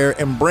spinal care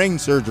and brain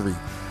surgery.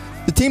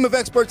 The team of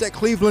experts at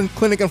Cleveland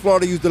Clinic in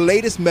Florida use the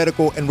latest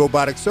medical and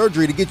robotic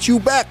surgery to get you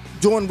back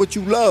doing what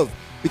you love,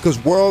 because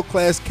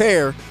world-class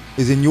care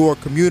is in your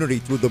community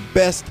through the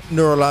best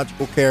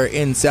neurological care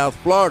in South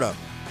Florida.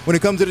 When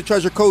it comes to the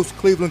Treasure Coast,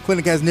 Cleveland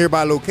Clinic has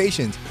nearby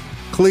locations: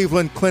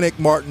 Cleveland Clinic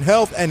Martin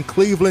Health and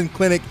Cleveland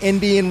Clinic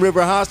Indian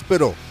River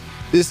Hospital.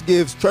 This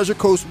gives Treasure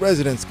Coast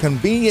residents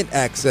convenient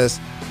access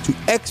to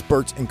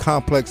experts in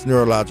complex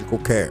neurological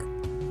care.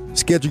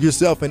 Schedule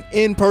yourself an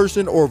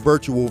in-person or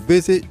virtual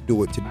visit.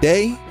 Do it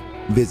today.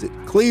 Visit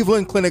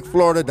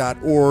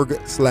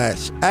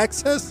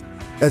clevelandclinicflorida.org/access.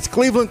 That's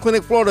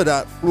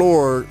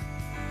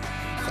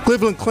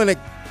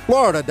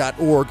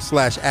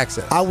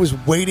clevelandclinicflorida.org/access. I was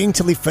waiting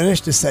till he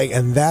finished to say,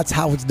 and that's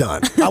how it's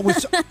done.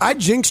 I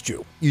jinxed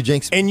you. You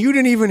jinxed me. And you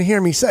didn't even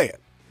hear me say it.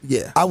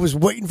 Yeah. I was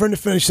waiting for him to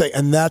finish say,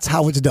 and that's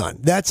how it's done.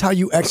 That's how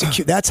you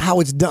execute. That's how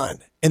it's done.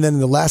 And then in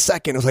the last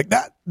second, it was like,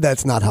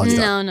 that's not how it's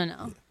done.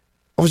 No.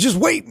 I was just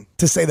waiting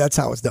to say that's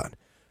how it's done.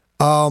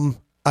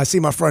 I see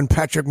my friend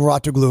Patrick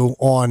Muratoglu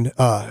on.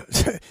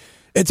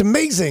 It's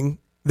amazing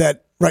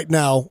that right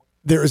now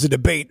there is a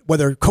debate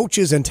whether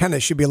coaches in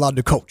tennis should be allowed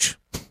to coach.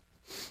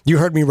 You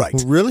heard me right.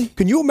 Really?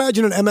 Can you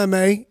imagine an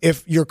MMA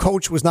if your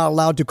coach was not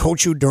allowed to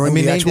coach you during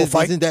the actual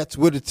fight? Isn't that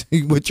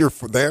what you're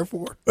there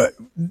for?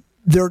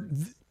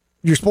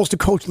 You're supposed to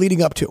coach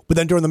leading up to, but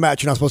then during the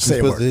match, you're not supposed to say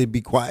a word. Supposed to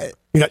be quiet.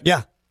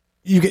 Yeah.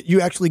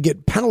 You actually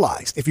get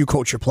penalized if you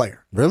coach your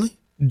player. Really?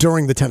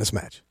 During the tennis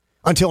match.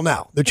 Until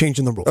now. They're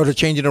changing the rules. Oh, they're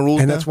changing the rules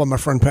And now? that's why my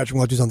friend Patrick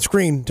Muratoglu is on the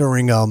screen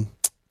during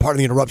part of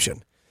the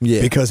interruption.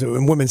 Yeah. Because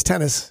in women's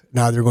tennis,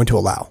 now they're going to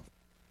allow.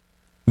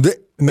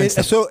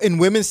 So in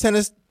women's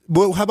tennis,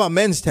 well, how about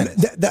men's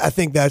tennis? I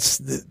think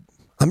that's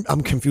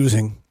I'm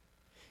confusing.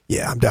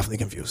 Yeah, I'm definitely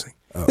confusing.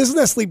 Oh. Isn't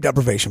that sleep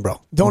deprivation, bro?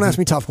 Don't ask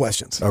me tough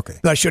questions. Okay.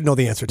 That I should know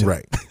the answer to.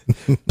 Right.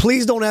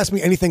 Please don't ask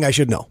me anything I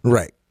should know.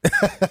 Right.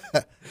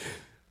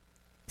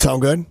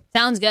 Sound good?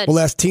 Sounds good. We'll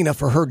ask Tina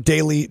for her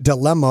daily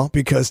dilemma,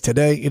 because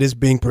today it is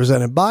being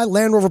presented by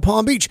Land Rover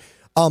Palm Beach.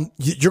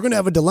 You're going to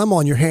have a dilemma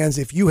on your hands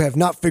if you have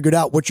not figured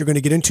out what you're going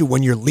to get into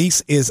when your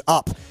lease is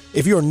up.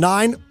 If you're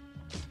 9...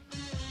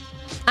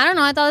 I don't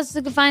know. I thought this was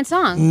a good fine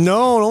song.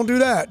 No, don't do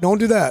that. Don't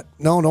do that.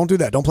 No, don't do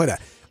that. Don't play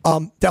that.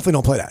 Definitely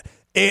don't play that.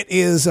 It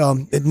is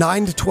at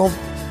 9 to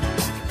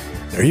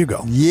 12. There you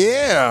go.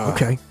 Yeah.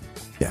 Okay.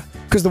 Yeah.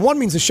 Because the one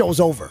means the show's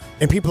over.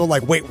 And people are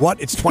like, wait,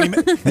 what? It's 20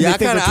 minutes. Yeah, I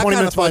kind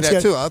of find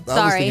that too.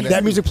 Sorry.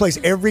 That music plays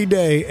every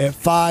day at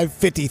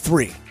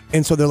 5:53.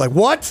 And so they're like,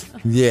 what?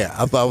 Yeah,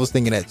 I was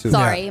thinking that too.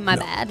 Sorry, my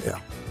bad. Yeah.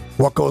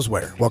 What goes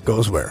where? What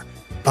goes where?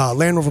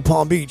 Land Rover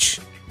Palm Beach,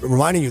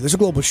 reminding you, there's a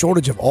global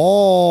shortage of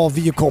all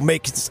vehicle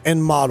makes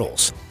and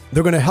models.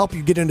 They're going to help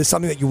you get into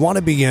something that you want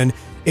to be in.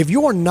 If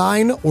you're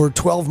 9 or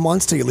 12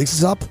 months till your lease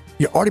is up,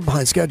 you're already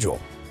behind schedule.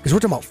 Because we're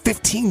talking about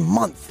 15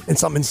 months in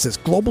some instances.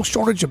 Global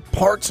shortage of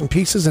parts and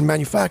pieces and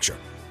manufacture.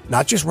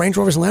 Not just Range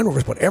Rovers and Land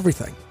Rovers, but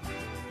everything.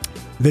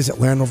 Visit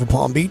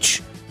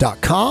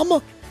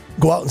LandRoverPalmBeach.com.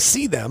 Go out and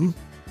see them.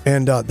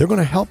 And they're going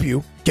to help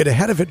you get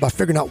ahead of it by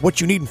figuring out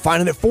what you need and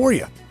finding it for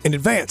you in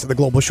advance of the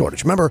global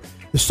shortage. Remember,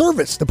 the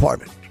service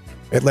department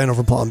at Land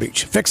Rover Palm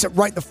Beach. Fix it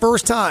right the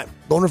first time.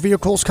 Loaner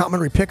vehicles,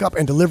 complimentary pickup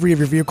and delivery of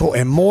your vehicle,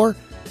 and more.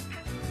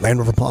 Land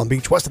River Palm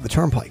Beach, west of the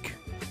Turnpike.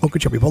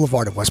 Okeechobee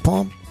Boulevard at West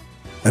Palm.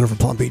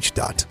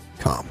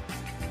 LandRiverPalmBeach.com.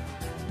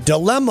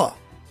 Dilemma.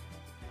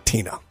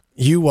 Tina,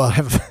 you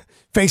have a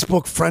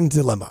Facebook friend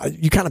dilemma.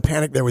 You kind of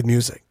panicked there with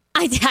music.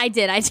 I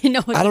did. I didn't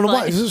know what I don't to know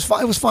play. why. It was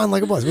fine. It was fine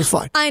like it was. It was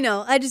fine. I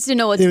know. I just didn't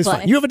know what It to was play.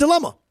 fine. You have a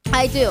dilemma.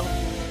 I do.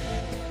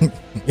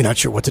 You're not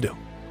sure what to do.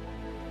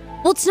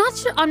 Well, it's not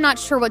sure. I'm not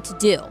sure what to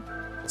do.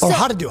 Or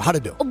how to do. How to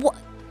do.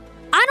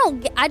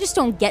 I just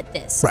don't get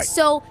this. Right.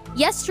 So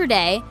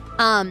yesterday,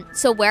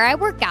 so where I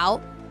work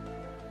out,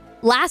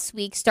 last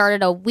week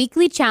started a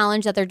weekly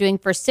challenge that they're doing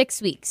for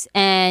 6 weeks.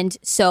 And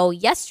so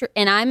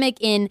and I'm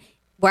like in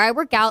where I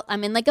work out,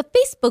 I'm in like a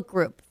Facebook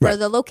group for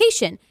the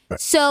location. Right.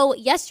 So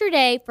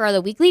yesterday for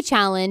the weekly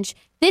challenge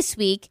this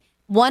week,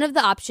 one of the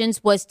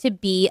options was to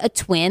be a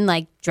twin,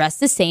 like dress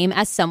the same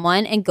as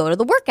someone and go to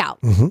the workout.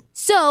 Mm-hmm.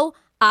 So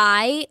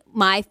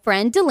my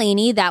friend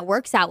Delaney that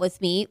works out with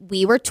me,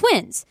 we were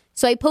twins.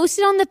 So I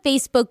posted on the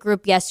Facebook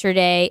group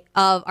yesterday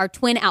of our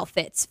twin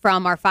outfits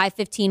from our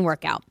 5:15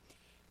 workout.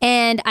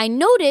 And I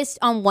noticed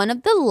on one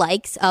of the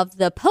likes of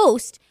the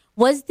post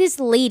was this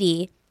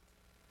lady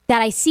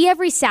that I see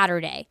every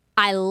Saturday.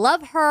 I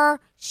love her.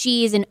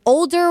 She's an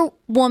older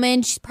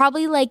woman. She's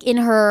probably like in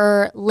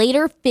her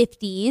later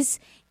 50s.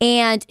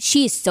 And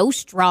she is so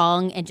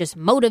strong and just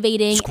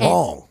motivating.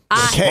 Strong.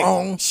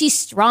 She's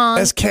strong.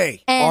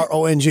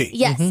 SKRONG.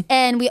 Yes. Mm-hmm.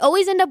 And we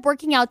always end up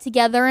working out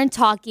together and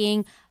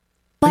talking.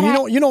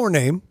 But you know her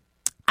name.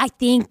 I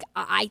think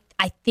I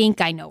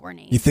know her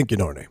name. You think you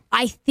know her name?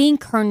 I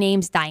think her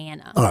name's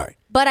Diana. All right.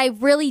 But I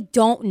really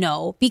don't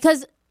know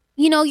because,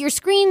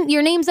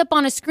 your name's up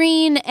on a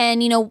screen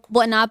and,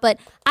 whatnot, but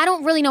I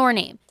don't really know her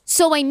name.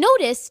 So I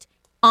noticed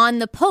on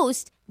the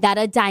post that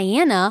a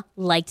Diana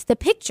liked the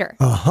picture.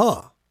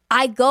 Uh-huh.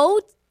 I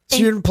go. So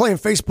you're playing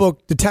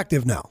Facebook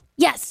detective now?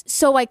 Yes.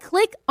 So I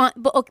click on,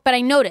 but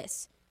I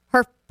notice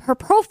her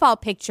profile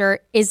picture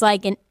is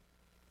like an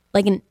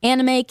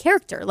anime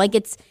character. Like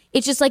it's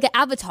just like an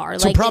avatar.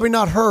 So probably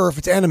not her if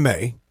it's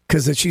anime,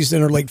 because she's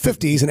in her late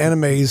 50s and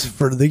anime's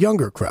for the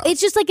younger crowd.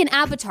 It's just like an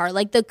avatar,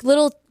 like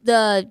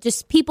the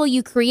just people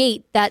you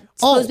create that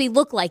supposedly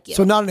look like you.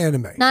 So not an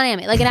anime. Not an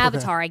anime, like an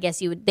avatar, I guess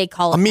they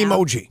call it. A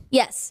memoji.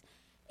 Yes.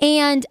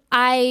 And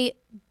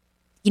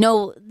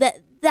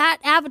that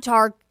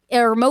avatar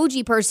or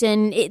emoji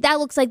person, that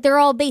looks like they're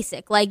all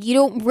basic. Like you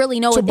don't really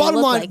know what they look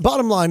like.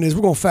 Bottom line is,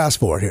 we're going to fast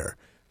forward here.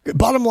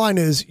 Bottom line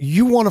is,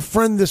 you want to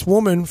friend this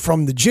woman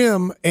from the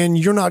gym, and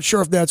you're not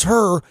sure if that's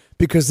her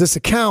because this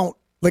account,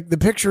 like the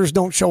pictures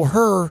don't show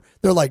her.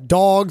 They're like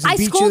dogs and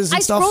beaches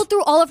and stuff. I scrolled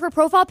through all of her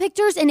profile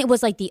pictures, and it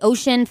was like the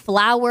ocean,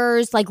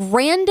 flowers, like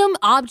random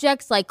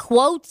objects, like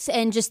quotes,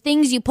 and just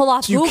things you pull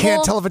off Google. You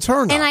can't tell if it's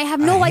her or not. And I have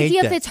no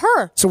idea if it's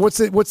her. So what's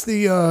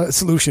the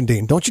solution,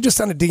 Dean? Don't you just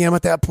send a DM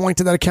at that point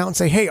to that account and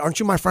say, hey, aren't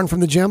you my friend from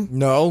the gym?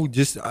 No,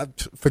 just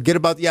forget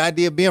about the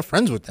idea of being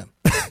friends with them.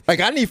 Like,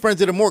 I need friends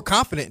that are more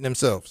confident in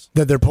themselves.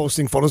 That they're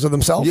posting photos of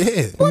themselves?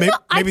 Yeah. Well,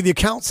 maybe the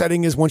account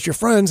setting is once you're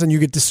friends and you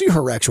get to see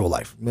her actual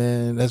life.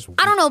 Man, that's weird.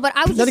 I don't know, but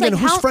I was then just again,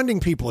 like, who's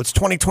friending people? It's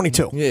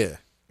 2022. Yeah.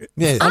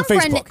 On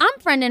Facebook. I'm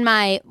friending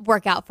my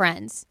workout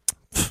friends.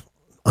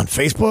 On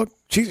Facebook?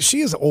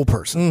 She is an old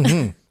person.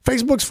 Mm-hmm.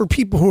 Facebook's for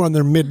people who are in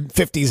their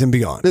mid-50s and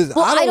beyond.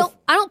 Well,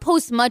 I don't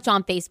post much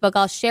on Facebook.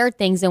 I'll share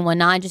things and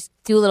whatnot. Just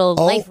do little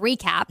life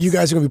recaps. You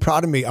guys are going to be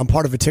proud of me. I'm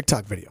part of a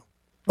TikTok video.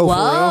 Oh, whoa.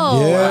 for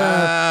real?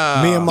 Yeah.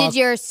 Wow. Me and Did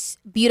your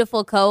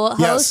beautiful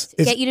co-host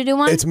get you to do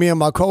one? It's me and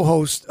my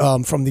co-host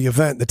from the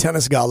event, the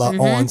tennis gala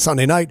on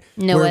Sunday night,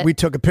 we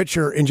took a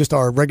picture in just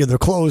our regular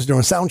clothes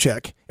during sound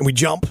check, and we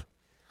jump.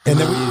 And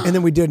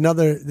then we did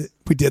another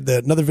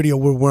video.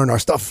 We're wearing our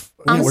stuff.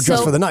 We're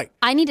dressed for the night.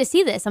 I need to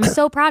see this. I'm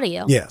so proud of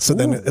you. Yeah. So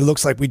then it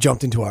looks like we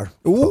jumped into our.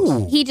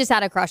 Ooh. He just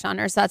had a crush on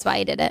her, so that's why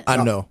he did it. I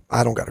know.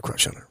 I don't got a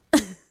crush on her.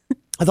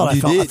 I thought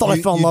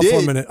I fell in love for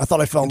a minute. I thought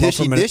I fell in love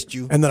for a minute. Dissed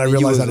you, and then I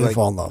realized I didn't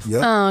fall in love.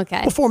 Yep. Oh,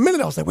 okay. But for a minute,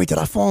 I was like, wait, did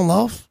I fall in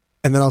love?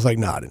 And then I was like,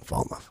 no, I didn't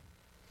fall in love.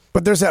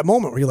 But there's that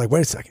moment where you're like,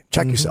 wait a second,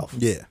 check yourself.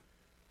 Yeah.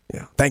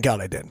 Yeah. Thank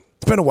God I did.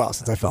 It's been a while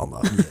since I fell in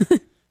love.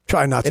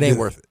 Try not to. It ain't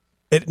worth it.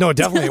 No, it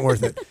definitely ain't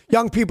worth it.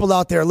 Young people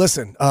out there,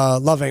 listen,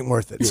 love ain't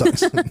worth it. It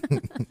sucks.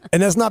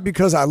 And that's not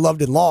because I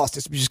loved and lost.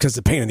 It's just because it's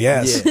a pain in the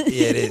ass.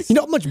 Yeah, it is. You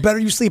know how much better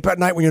you sleep at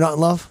night when you're not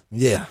in love?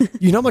 Yeah.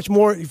 You know how much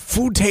more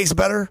food tastes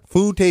better?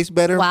 Food tastes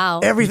better.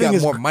 Wow. Everything you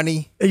is got more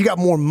money. You got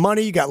more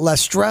money. You got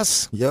less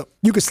stress. Yep.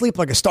 You can sleep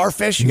like a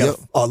starfish. You got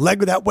a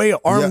leg that way, an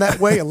arm that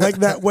way, a leg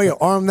that way, an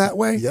arm that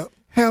way. Yep.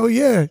 Hell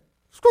yeah.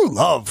 Screw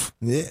love.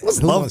 Yeah.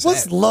 What's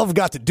love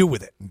got to do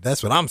with it?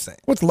 That's what I'm saying.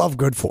 What's love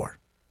good for?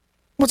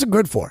 What's it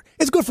good for?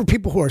 It's good for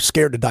people who are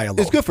scared to die alone.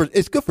 It's good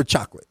for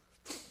chocolate.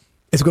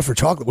 It's good for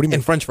chocolate. What do you mean?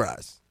 And French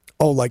fries.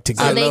 Oh, like to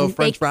get. I love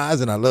French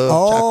fries and I love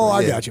chocolate. Oh,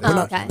 I yeah. got you.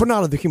 But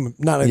not of the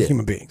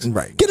human beings.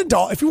 Right. Get a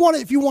dog. If you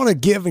want to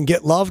give and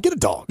get love, get a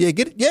dog. Yeah,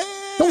 get it. Yeah.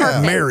 Don't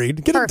get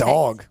married. Get a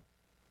dog.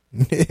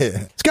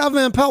 Yeah. Scott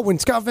Van Pelt, when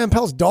Scott Van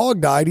Pelt's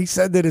dog died, he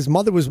said that his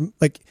mother was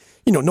like,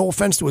 no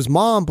offense to his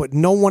mom, but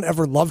no one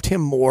ever loved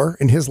him more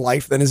in his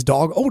life than his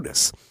dog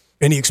Otis.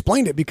 And he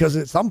explained it because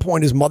at some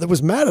point his mother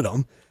was mad at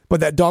him but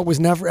that dog was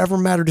never, ever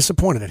mad or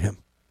disappointed at him.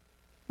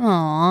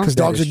 Aww. Because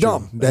dogs are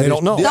dumb. They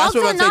don't know. Dogs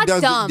are not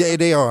dumb.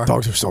 They are.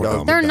 Dogs are so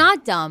dumb. They're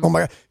not dumb. Oh, my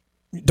God.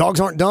 Dogs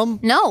aren't dumb?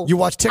 No. You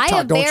watch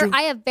TikTok, don't you?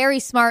 I have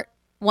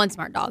one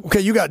smart dog.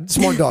 Okay, you got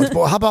smart dogs.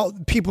 But how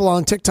about people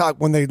on TikTok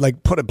when they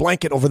like put a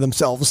blanket over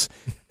themselves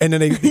and then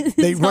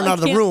they run out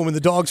of the room and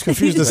the dog's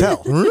confused as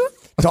hell?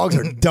 Dogs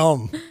are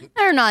dumb.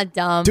 They're not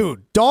dumb.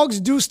 Dude, dogs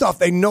do stuff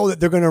they know that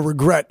they're going to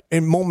regret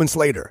in moments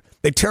later.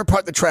 They tear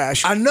apart the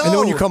trash. I know. And then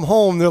when you come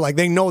home, they're like,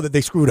 they know that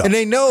they screwed up. And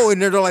they know,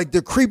 and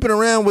they're creeping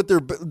around with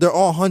they're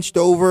all hunched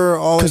over,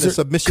 all in a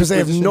submission because they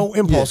have position. no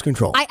impulse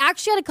control. I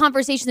actually had a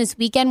conversation this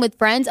weekend with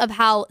friends of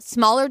how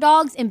smaller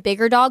dogs and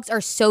bigger dogs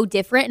are so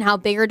different, and how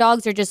bigger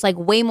dogs are just like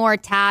way more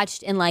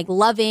attached and like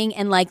loving,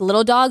 and like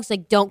little dogs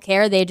like don't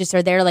care. They just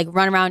are there to like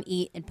run around,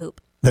 eat, and poop.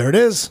 There it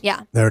is.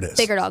 Yeah. There it is.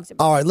 Bigger dogs are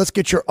All right, let's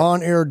get your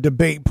on-air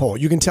debate poll.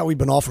 You can tell we've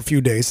been off for a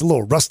few days. It's a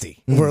little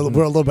rusty. We're a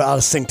little bit out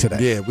of sync today.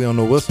 Yeah, we don't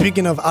know what's.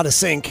 Speaking of out of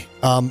sync,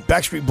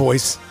 Backstreet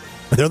Boys,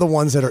 they're the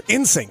ones that are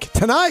in sync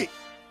tonight.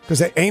 Because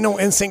there ain't no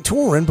NSYNC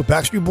touring, but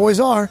Backstreet Boys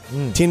are.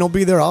 Teen will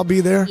be there. I'll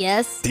be there.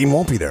 Yes. Dean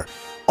won't be there.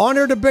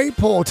 On-air debate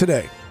poll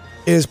today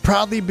is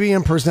proudly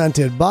being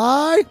presented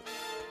by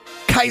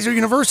Kaiser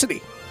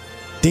University.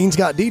 Dean's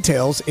got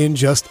details in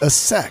just a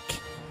sec.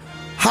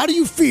 How do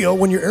you feel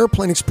when your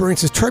airplane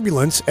experiences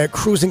turbulence at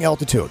cruising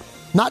altitude?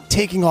 Not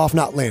taking off,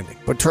 not landing,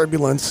 but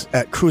turbulence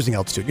at cruising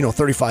altitude,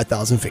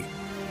 35,000 feet.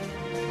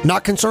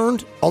 Not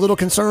concerned, a little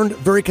concerned,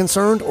 very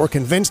concerned, or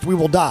convinced we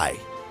will die?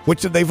 Which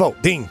did they vote?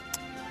 Dean?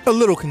 A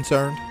little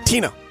concerned.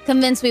 Tina?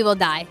 Convinced we will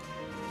die.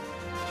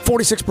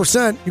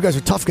 46%, you guys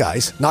are tough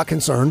guys, not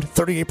concerned.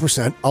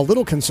 38%, a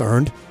little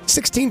concerned.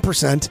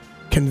 16%,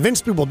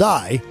 convinced we will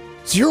die.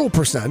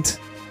 0%,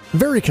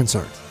 very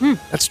concerned.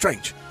 That's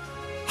strange.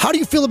 How do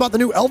you feel about the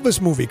new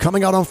Elvis movie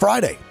coming out on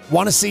Friday?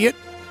 Want to see it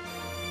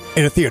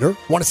in a theater?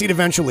 Want to see it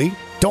eventually?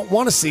 Don't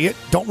want to see it?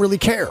 Don't really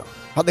care?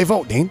 How'd they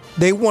vote, Dean?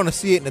 They want to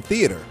see it in the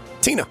theater.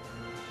 Tina?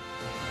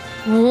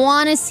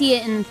 Want to see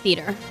it in the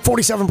theater.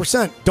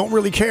 47% don't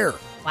really care.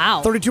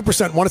 Wow.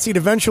 32% want to see it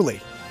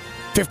eventually.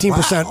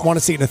 15% want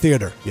to see it in a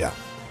theater. Yeah.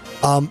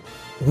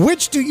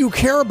 Which do you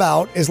care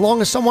about as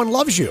long as someone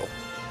loves you?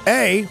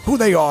 A, who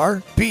they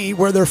are. B,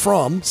 where they're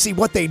from. C,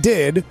 what they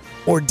did.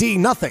 Or D,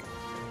 nothing.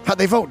 How'd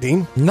they vote,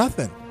 Dean?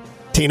 Nothing.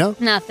 Tina?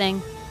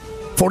 Nothing.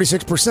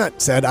 46%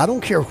 said, I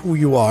don't care who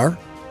you are,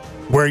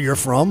 where you're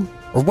from,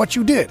 or what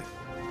you did,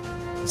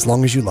 as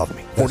long as you love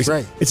me. That's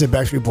right. It's a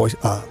Backstreet Boys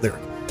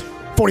lyric.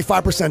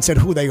 45% said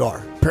who they are.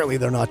 Apparently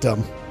they're not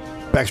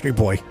Backstreet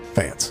Boy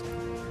fans.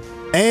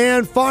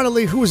 And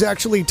finally, who's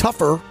actually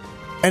tougher,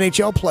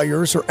 NHL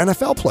players or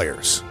NFL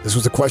players? This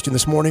was the question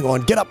this morning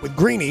on Get Up with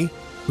Greeny,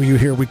 who you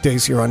hear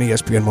weekdays here on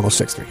ESPN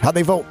 106.3. How'd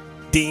they vote,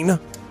 Dean?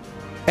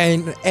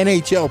 And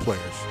NHL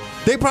players.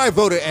 They probably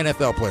voted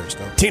NFL players,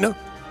 though. Tina?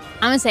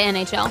 I'm going to say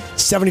NHL.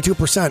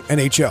 72%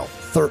 NHL,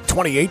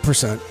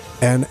 28%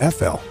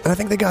 NFL. And I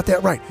think they got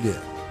that right. Yeah.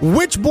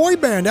 Which boy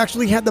band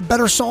actually had the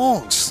better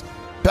songs?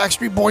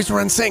 Backstreet Boys or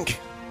NSYNC?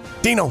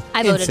 Dino?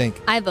 I voted.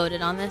 NSYNC. I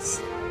voted on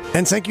this.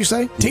 NSYNC, you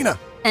say? Tina?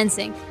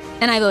 NSYNC.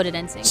 And I voted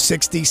NSYNC.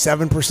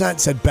 67%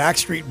 said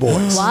Backstreet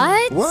Boys.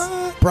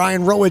 What?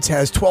 Brian Rowitz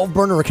has 12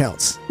 burner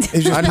accounts.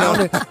 He's just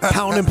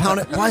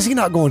pounding. Why is he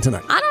not going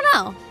tonight? I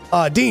don't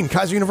know. Dean,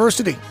 Kaiser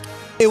University.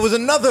 It was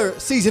another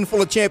season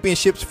full of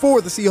championships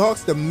for the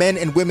Seahawks. The men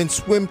and women's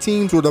swim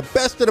teams were the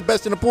best of the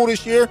best in the pool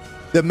this year.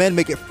 The men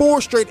make it 4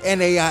 straight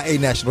NAIA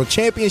national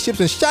championships.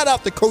 And shout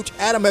out to Coach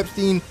Adam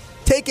Epstein,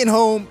 taking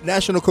home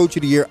National Coach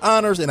of the Year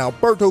honors, and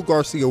Alberto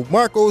Garcia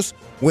Marcos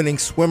winning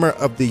Swimmer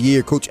of the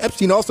Year. Coach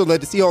Epstein also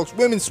led the Seahawks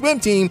women's swim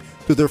team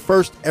to their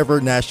first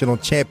ever national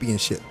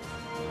championship.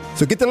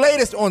 So get the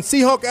latest on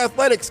Seahawk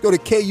athletics. Go to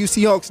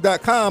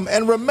KUSeahawks.com.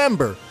 And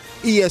remember,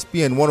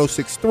 ESPN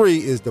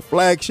 106.3 is the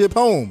flagship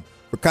home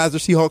for Kaiser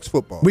Seahawks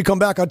football. We come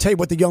back, I'll tell you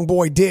what the young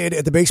boy did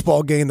at the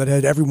baseball game that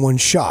had everyone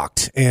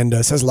shocked and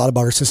says a lot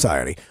about our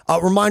society.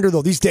 Reminder,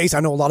 though, these days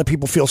I know a lot of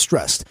people feel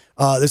stressed.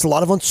 There's a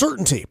lot of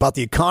uncertainty about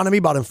the economy,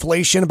 about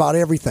inflation, about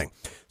everything.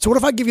 So what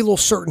if I give you a little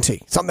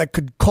certainty, something that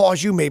could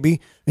cause you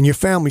maybe and your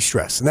family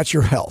stress, and that's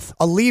your health.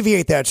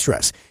 Alleviate that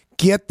stress.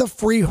 Get the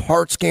free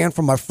heart scan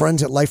from my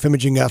friends at Life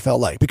Imaging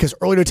FLA, because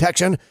early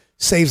detection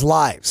saves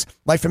lives.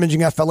 Life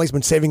Imaging FLA has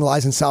been saving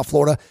lives in South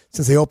Florida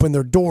since they opened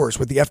their doors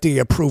with the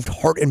FDA-approved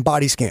heart and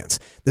body scans.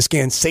 The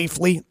scans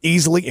safely,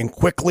 easily, and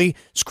quickly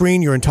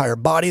screen your entire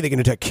body. They can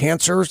detect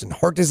cancers and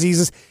heart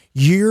diseases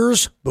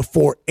years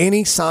before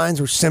any signs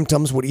or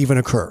symptoms would even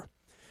occur.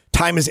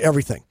 Time is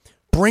everything.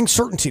 Bring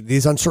certainty to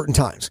these uncertain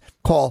times.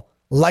 Call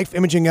Life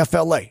Imaging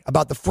FLA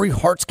about the free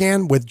heart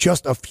scan with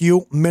just a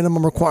few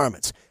minimum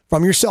requirements.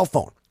 From your cell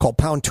phone, call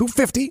pound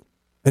 250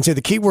 and say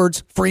the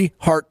keywords free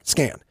heart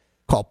scan.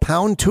 Call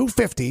pound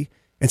 250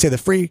 and say the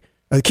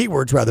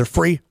keywords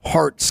free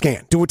heart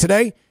scan. Do it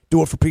today.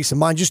 Do it for peace of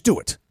mind. Just do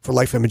it for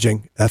Life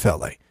Imaging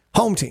FLA.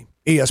 Home Team,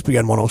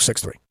 ESPN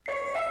 106.3.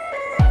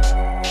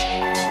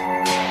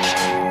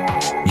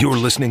 You're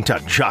listening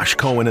to Josh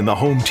Cohen and the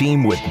Home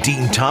Team with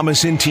Dean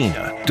Thomas and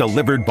Tina.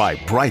 Delivered by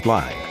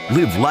Brightline.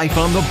 Live life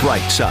on the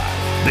bright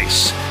side.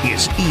 This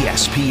is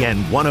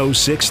ESPN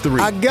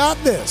 1063. I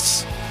got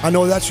this. I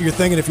know that's what you're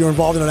thinking if you're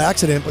involved in an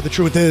accident, but the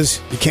truth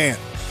is, you can't.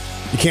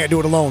 You can't do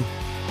it alone.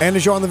 And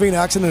DeShaun Levine,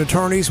 accident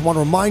attorneys, want to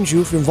remind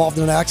you if you're involved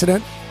in an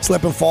accident,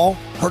 slip and fall,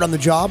 hurt on the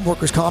job,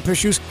 workers' comp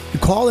issues, you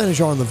call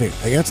DeShaun Levine.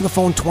 They answer the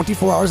phone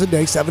 24 hours a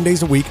day, 7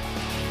 days a week,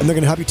 and they're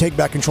going to help you take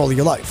back control of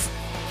your life.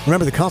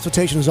 Remember, the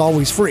consultation is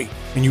always free,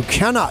 and you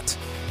cannot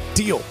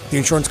deal with the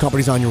insurance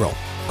companies on your own.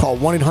 Call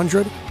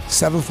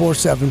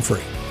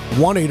 1-800-747-FREE.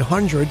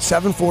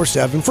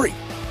 1-800-747-FREE.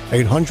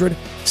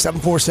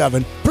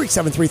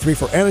 800-747-3733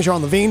 for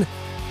DeShaun Levine. They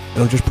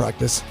don't just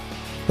practice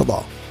the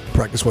law. They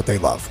practice what they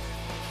love.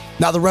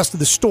 Now the rest of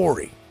the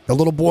story. The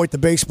little boy at the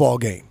baseball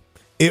game.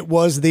 It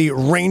was the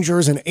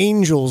Rangers and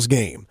Angels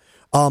game.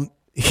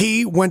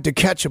 He went to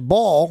catch a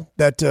ball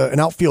that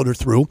an outfielder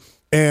threw,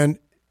 and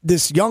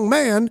this young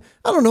man,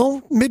 I don't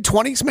know,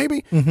 mid-20s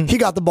maybe, he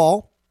got the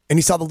ball, and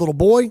he saw the little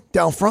boy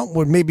down front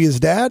with maybe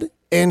his dad,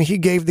 and he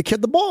gave the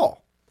kid the ball.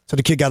 So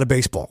the kid got a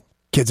baseball.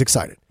 Kid's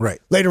excited. Right.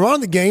 Later on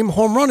in the game,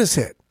 home run is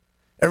hit.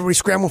 Everybody's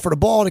scrambling for the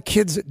ball. The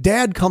kid's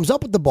dad comes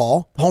up with the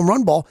ball, home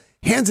run ball,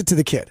 hands it to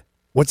the kid.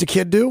 What's the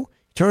kid do?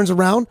 Turns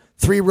around,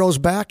 3 rows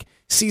back,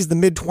 sees the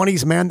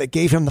mid-20s man that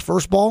gave him the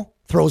first ball,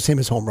 throws him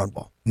his home run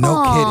ball. No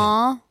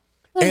Aww.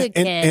 kidding.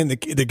 And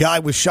the guy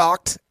was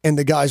shocked, and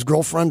the guy's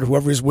girlfriend, or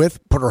whoever he's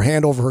with, put her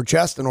hand over her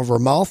chest and over her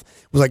mouth,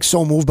 was like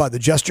so moved by the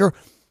gesture.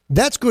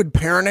 That's good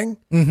parenting,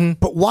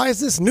 but why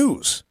is this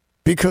news?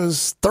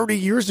 Because 30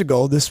 years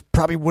ago, this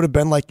probably would have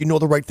been like,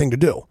 the right thing to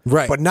do.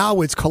 Right. But now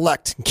it's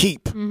collect and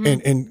keep.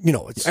 And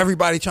it's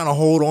Everybody trying to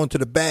hold on to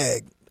the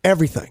bag.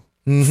 everything.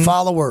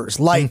 Followers,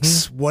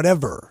 likes,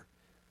 whatever.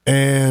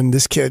 And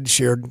this kid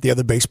shared the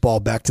other baseball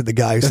back to the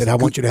guy who said, I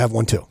want you to have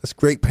one too. That's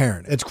great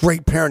parenting. It's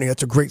great parenting.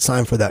 That's a great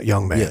sign for that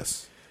young man.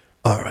 Yes.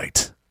 All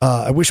right.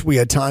 I wish we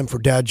had time for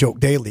Dad Joke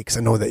Daily because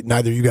I know that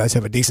neither of you guys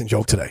have a decent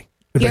joke today.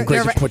 It'd been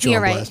great to put you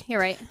on blast. You're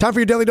right. Time for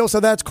your daily dose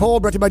of That's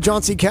Cold, brought to you by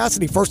John C.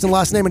 Cassidy, first and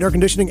last name in air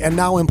conditioning and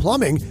now in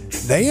plumbing.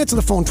 They answer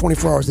the phone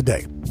 24 hours a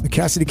day. The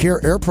Cassidy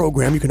Care Air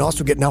program you can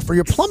also get now for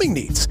your plumbing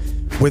needs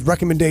with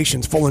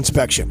recommendations, full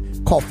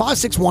inspection. Call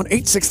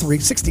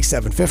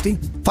 561-863-6750,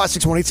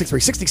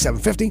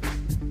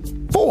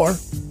 561-863-6750 for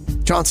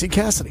John C.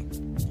 Cassidy.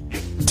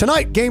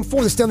 Tonight, Game 4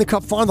 of the Stanley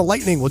Cup Final, the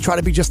Lightning will try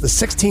to be just the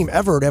 6th team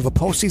ever to have a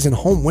postseason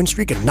home win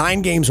streak at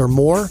 9 games or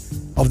more.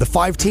 Of the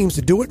 5 teams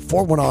to do it,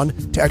 4 went on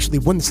to actually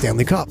win the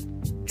Stanley Cup.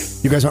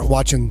 You guys aren't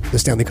watching the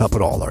Stanley Cup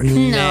at all, are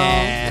you?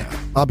 No.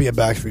 I'll be a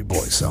Backstreet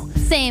Boys, so.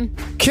 Same.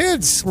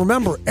 Kids,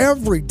 remember,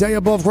 every day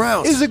above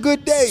ground It's a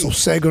good day. So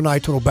say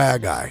goodnight to the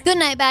bad guy. Good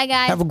night, bad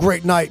guy. Have a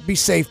great night. Be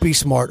safe, be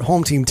smart.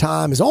 Home team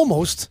time is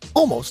almost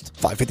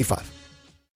 5:55.